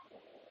not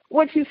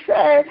what you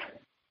said,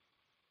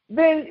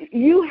 then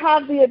you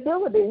have the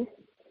ability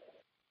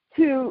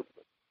to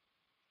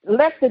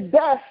let the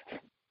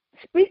dust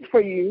speak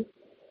for you,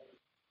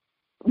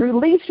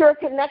 release your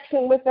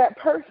connection with that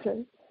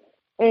person,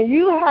 and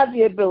you have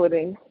the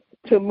ability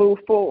to move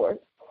forward.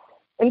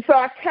 And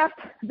so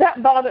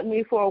that bothered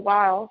me for a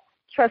while,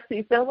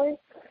 Trustee Findley.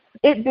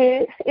 It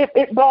did.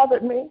 It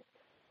bothered me.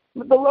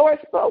 But the Lord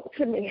spoke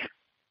to me.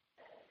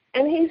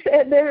 And he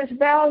said there is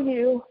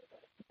value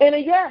in a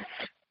yes.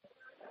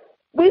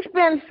 We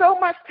spend so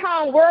much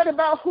time worried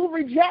about who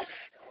rejects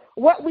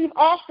what we've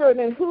offered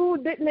and who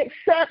didn't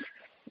accept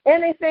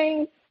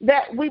anything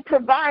that we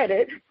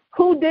provided,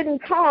 who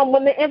didn't come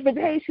when the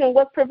invitation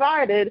was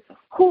provided,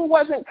 who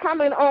wasn't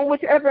coming on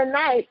whichever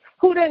night,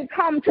 who didn't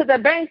come to the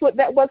banquet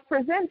that was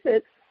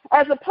presented,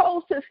 as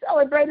opposed to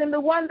celebrating the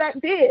one that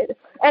did.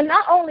 And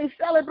not only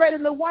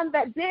celebrating the one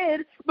that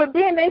did, but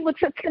being able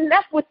to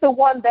connect with the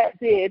one that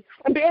did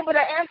and be able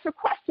to answer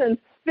questions.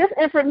 This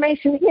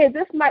information here,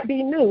 this might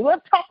be new.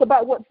 Let's talk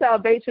about what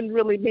salvation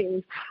really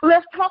means.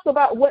 Let's talk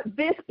about what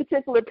this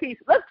particular piece,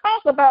 let's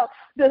talk about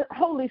the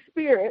Holy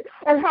Spirit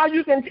and how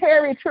you can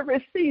tarry to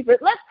receive it.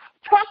 Let's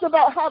talk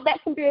about how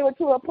that can be able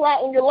to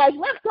apply in your life.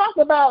 Let's talk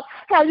about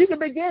how you can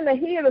begin to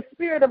hear the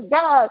Spirit of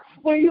God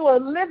when you are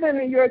living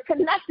and you're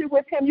connected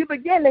with him. You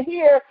begin to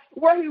hear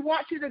where he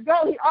wants you to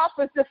go. He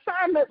offers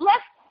discernment.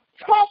 Let's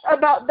talk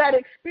about that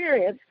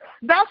experience.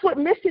 That's what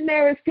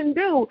missionaries can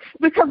do,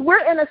 because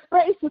we're in a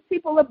space with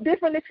people of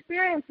different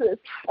experiences.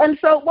 And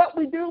so what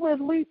we do is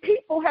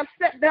people have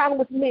sat down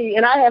with me,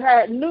 and I have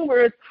had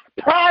numerous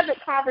private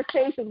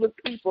conversations with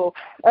people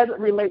as it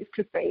relates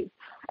to faith,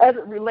 as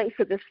it relates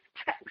to this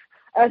text,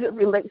 as it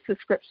relates to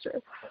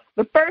Scripture.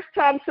 The first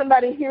time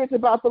somebody hears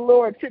about the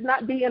Lord should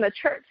not be in a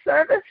church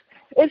service.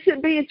 It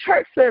should be in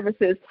church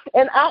services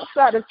and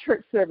outside of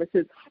church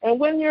services. And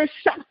when you're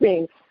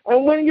shopping,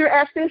 and when you're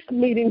at this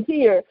meeting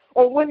here,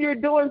 or when you're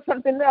doing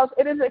something else,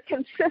 it is a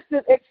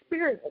consistent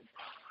experience.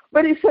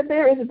 But he said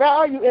there is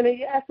value in a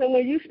yes. And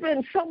when you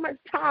spend so much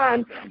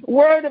time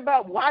worried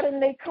about why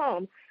didn't they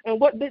come and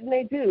what didn't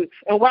they do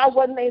and why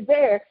wasn't they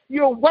there,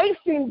 you're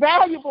wasting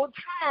valuable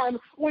time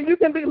when you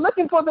can be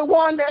looking for the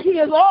one that he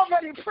has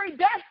already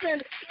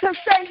predestined to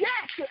say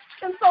yes.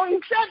 And so he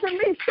said to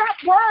me, stop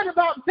worrying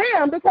about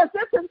them, because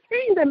this is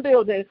kingdom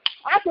building.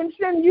 I can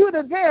send you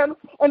to them,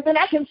 and then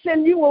I can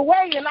send you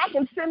away, and I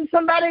can send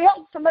somebody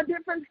else from a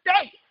different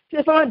state,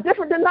 just on a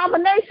different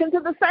denomination, to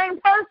the same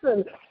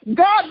person.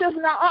 God does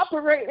not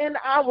operate in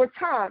our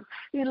time.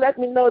 He let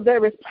me know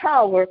there is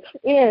power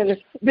in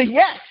the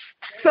yes.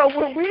 So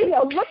when we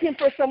are looking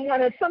for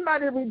someone and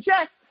somebody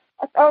rejects,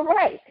 all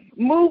right,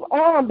 move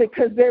on,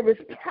 because there is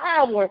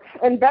power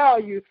and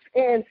value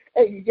in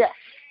a yes,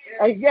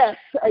 a yes,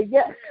 a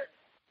yes.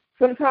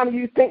 Sometimes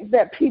you think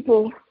that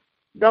people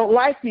don't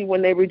like you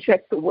when they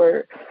reject the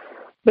word,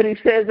 but he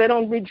says they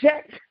don't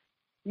reject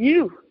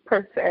you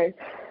per se.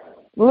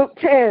 Luke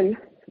 10,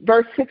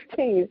 verse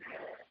 16,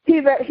 he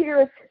that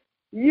heareth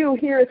you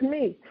heareth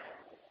me,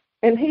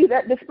 and he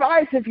that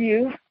despiseth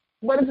you,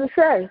 what does it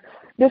say?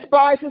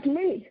 Despises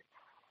me.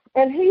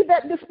 And he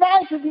that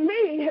despises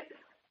me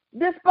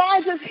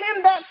despises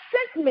him that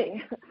sent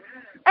me.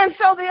 And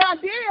so the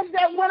idea is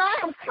that when I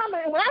am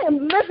coming, when I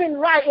am living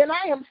right, and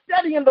I am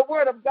studying the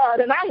Word of God,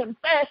 and I am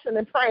fasting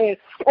and praying,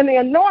 and the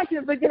anointing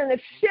is beginning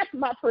to shift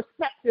my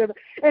perspective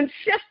and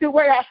shift the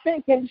way I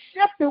think and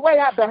shift the way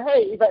I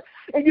behave,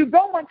 and you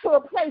go into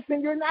a place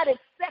and you're not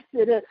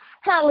accepted, and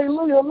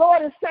hallelujah, the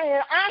Lord is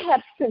saying, I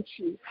have sent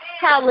you.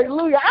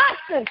 Hallelujah, I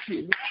sent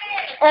you.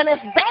 And if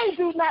they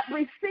do not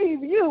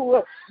receive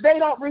you, they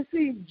don't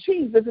receive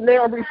Jesus, and they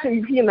don't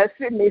receive him that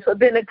sent me. So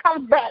then it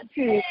comes back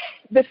to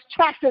this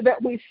chapter that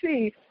we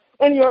see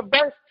in your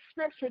verse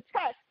scripture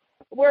text,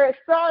 where it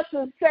starts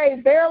to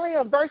say, verily,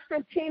 in verse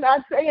 15, I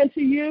say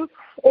unto you,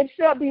 it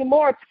shall be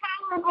more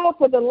tolerable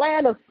for the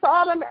land of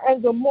Sodom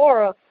and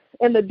Gomorrah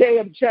in the day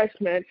of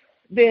judgment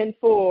than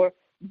for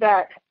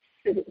that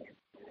city.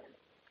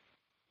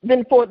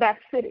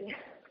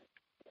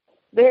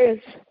 There is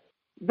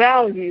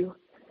value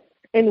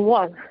in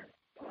one.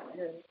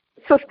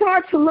 So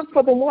start to look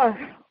for the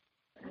one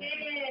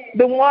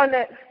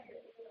that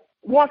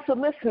wants to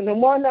listen, the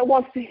one that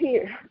wants to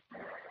hear.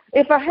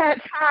 If I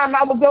had time,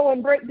 I would go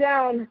and break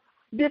down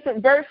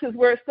different verses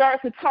where it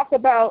starts to talk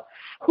about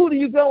who do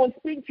you go and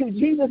speak to.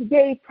 Jesus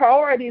gave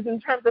priorities in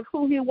terms of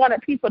who he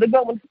wanted people to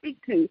go and speak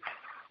to.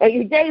 And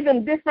he gave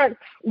them different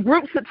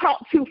groups to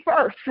talk to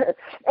first.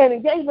 And he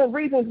gave them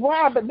reasons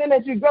why. But then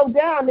as you go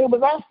down, there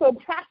was also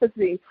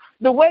prophecy.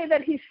 The way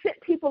that he sent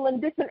people in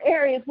different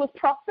areas was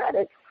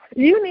prophetic.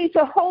 You need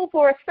to hold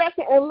for a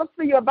second and look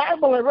through your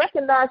Bible and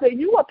recognize that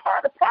you are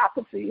part of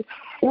prophecy.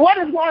 What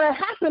is going to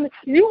happen,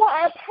 you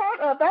are a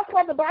part of. That's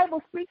why the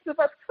Bible speaks of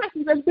us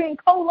Christians as being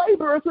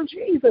co-laborers with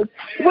Jesus.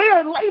 We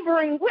are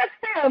laboring with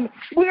him.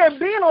 We are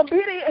being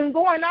obedient and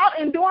going out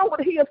and doing what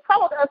he has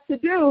called us to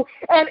do.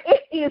 And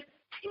it is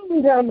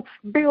kingdom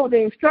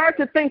building. Start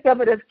to think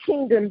of it as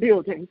kingdom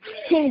building.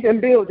 Kingdom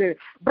building.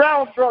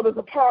 Brownsboro is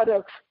a part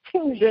of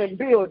kingdom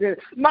building.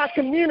 My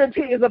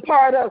community is a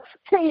part of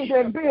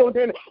kingdom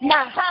building.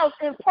 My house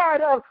is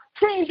part of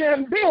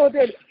kingdom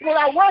building. When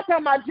I work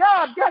on my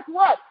job, guess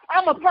what?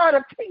 I'm a part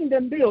of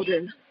kingdom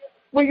building.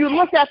 When you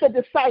look at the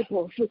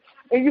disciples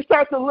and you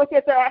start to look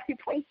at their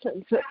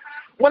occupations,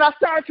 when I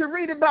started to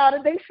read about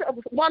it,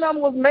 one of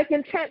them was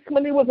making tents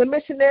when he was a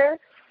missionary.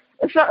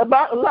 A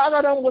lot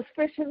of them was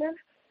fishermen.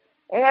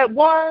 And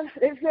one,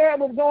 they said,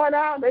 was going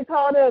out. They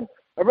called him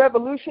a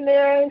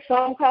revolutionary.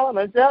 Some call him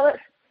a zealot,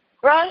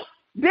 right?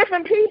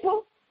 Different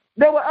people.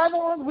 There were other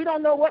ones. We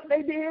don't know what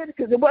they did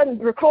because it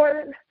wasn't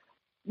recorded.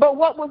 But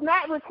what was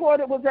not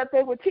recorded was that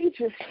they were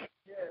teachers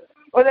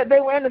or that they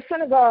were in the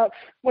synagogues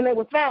when they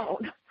were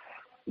found.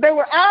 They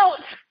were out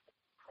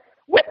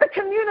with the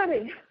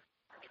community.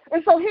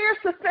 And so here's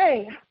the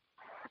thing.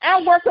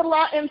 I work a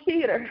lot in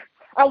theater.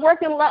 I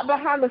work a lot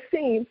behind the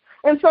scenes.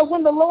 And so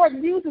when the Lord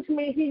uses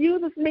me, he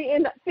uses me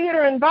in the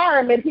theater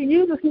environment. He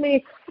uses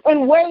me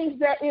in ways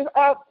that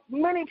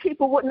many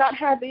people would not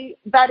have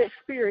that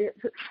experience.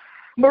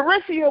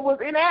 Marissia was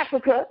in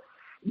Africa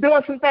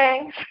doing some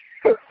things.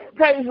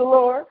 Praise the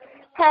Lord.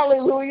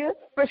 Hallelujah.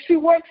 But she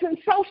works in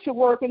social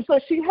work, and so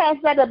she has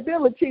that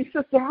ability,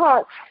 Sister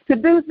Hart, to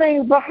do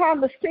things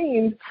behind the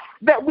scenes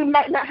that we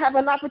might not have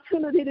an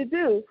opportunity to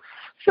do.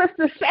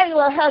 Sister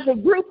Shayla has a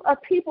group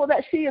of people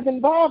that she is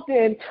involved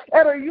in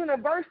at her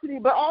university,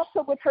 but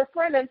also with her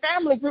friend and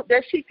family group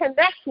that she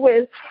connects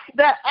with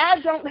that I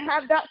don't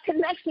have that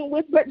connection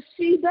with, but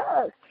she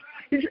does.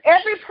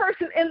 Every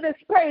person in this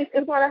space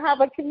is going to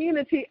have a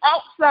community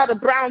outside of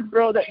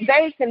Brownsboro that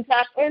they can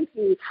tap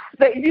into,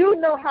 that you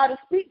know how to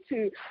speak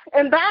to.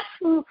 And that's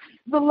who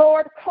the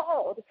Lord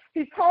called.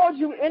 He called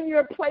you in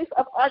your place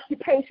of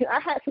occupation. I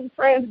had some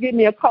friends give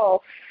me a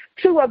call,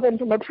 2 of them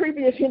from a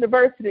previous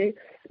university.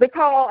 They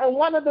called, and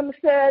one of them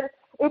said,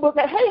 it was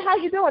like, hey, how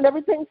you doing?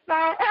 Everything's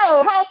fine?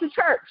 Oh, how's the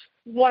church?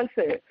 One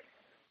said.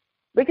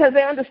 Because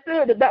they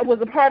understood that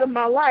was a part of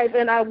my life,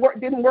 and I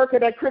didn't work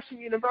at a Christian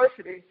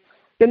university.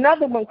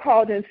 Another one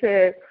called and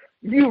said,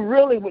 you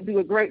really would do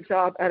a great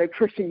job at a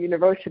Christian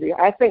university.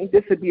 I think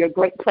this would be a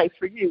great place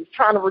for you.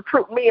 Trying to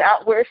recruit me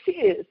out where she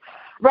is,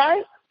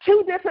 right?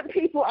 2 different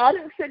people. I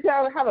didn't sit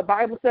down and have a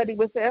Bible study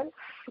with them,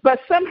 but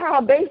somehow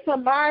based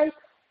on my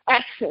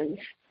actions,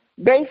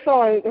 based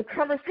on a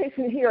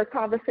conversation here, a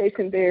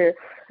conversation there,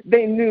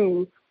 they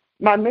knew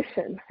my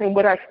mission and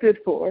what I stood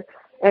for.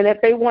 And if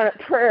they wanted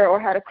prayer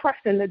or had a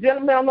question, the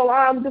gentleman on the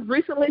line just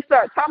recently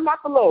started talking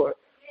about the Lord.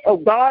 Oh,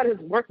 God is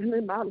working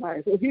in my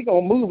life. If he's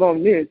going to move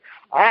on this,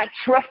 I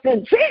trust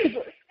in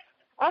Jesus.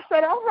 I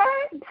said, all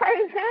right,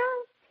 praise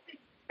him.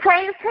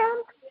 Praise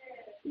him.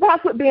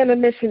 That's what being a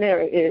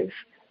missionary is.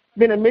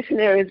 Being a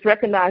missionary is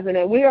recognizing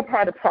that we are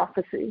part of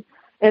prophecy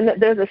and that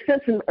there's a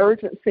sense of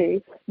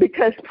urgency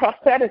because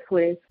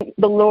prophetically,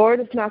 the Lord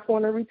is not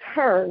going to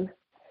return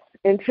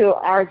until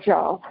our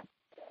job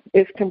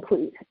is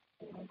complete.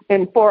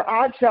 And for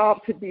our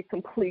job to be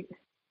complete,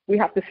 we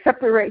have to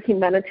separate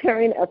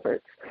humanitarian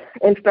efforts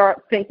and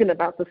start thinking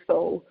about the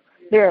soul.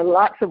 There are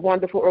lots of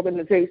wonderful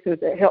organizations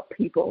that help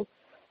people,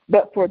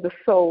 but for the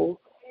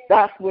soul,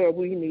 that's where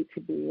we need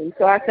to be. And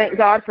so I thank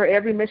God for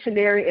every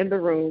missionary in the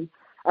room.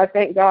 I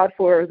thank God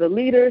for the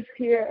leaders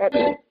here at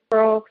the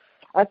world.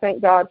 I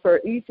thank God for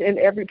each and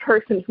every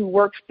person who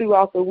works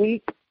throughout the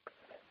week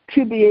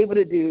to be able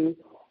to do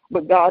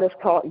what God has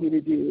called you to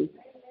do,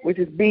 which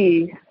is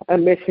be a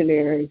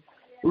missionary,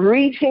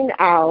 reaching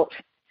out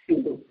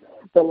to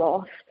the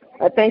lost.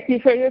 I thank you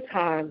for your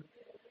time.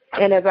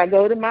 And as I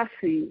go to my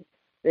seat,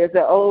 there's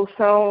an old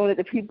song that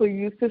the people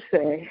used to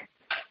say,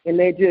 and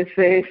they just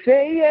say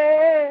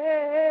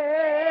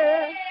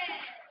yeah,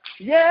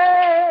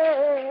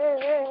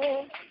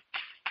 yeah.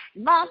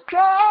 My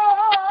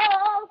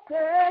soul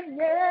said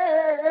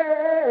yeah,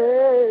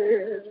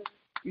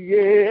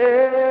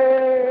 yeah,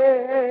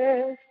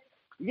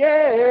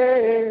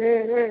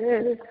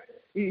 yeah,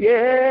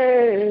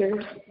 yeah.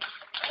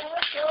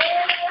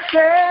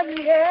 Said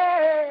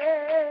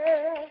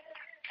yeah,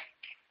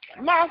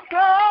 my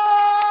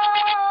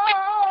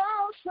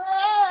soul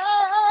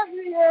said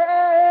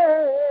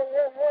yeah,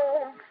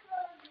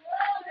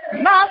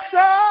 my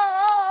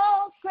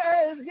soul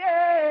says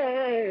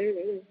yeah,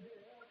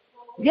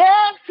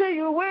 yes to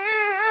your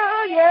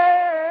will,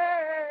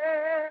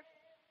 yeah,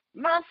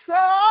 my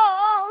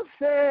soul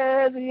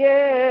says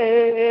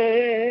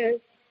yeah,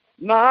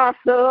 my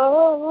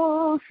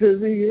soul says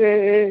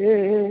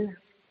yeah.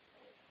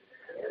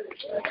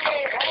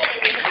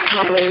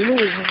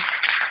 Hallelujah.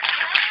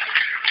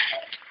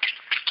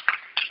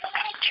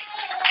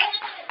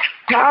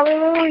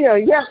 Hallelujah.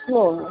 Yes,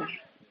 Lord.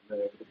 Let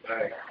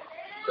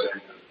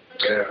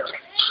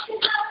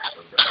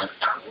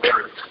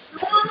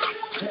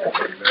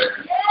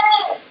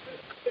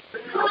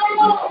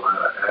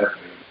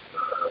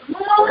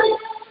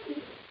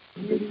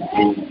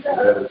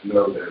us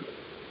know that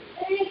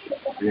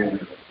being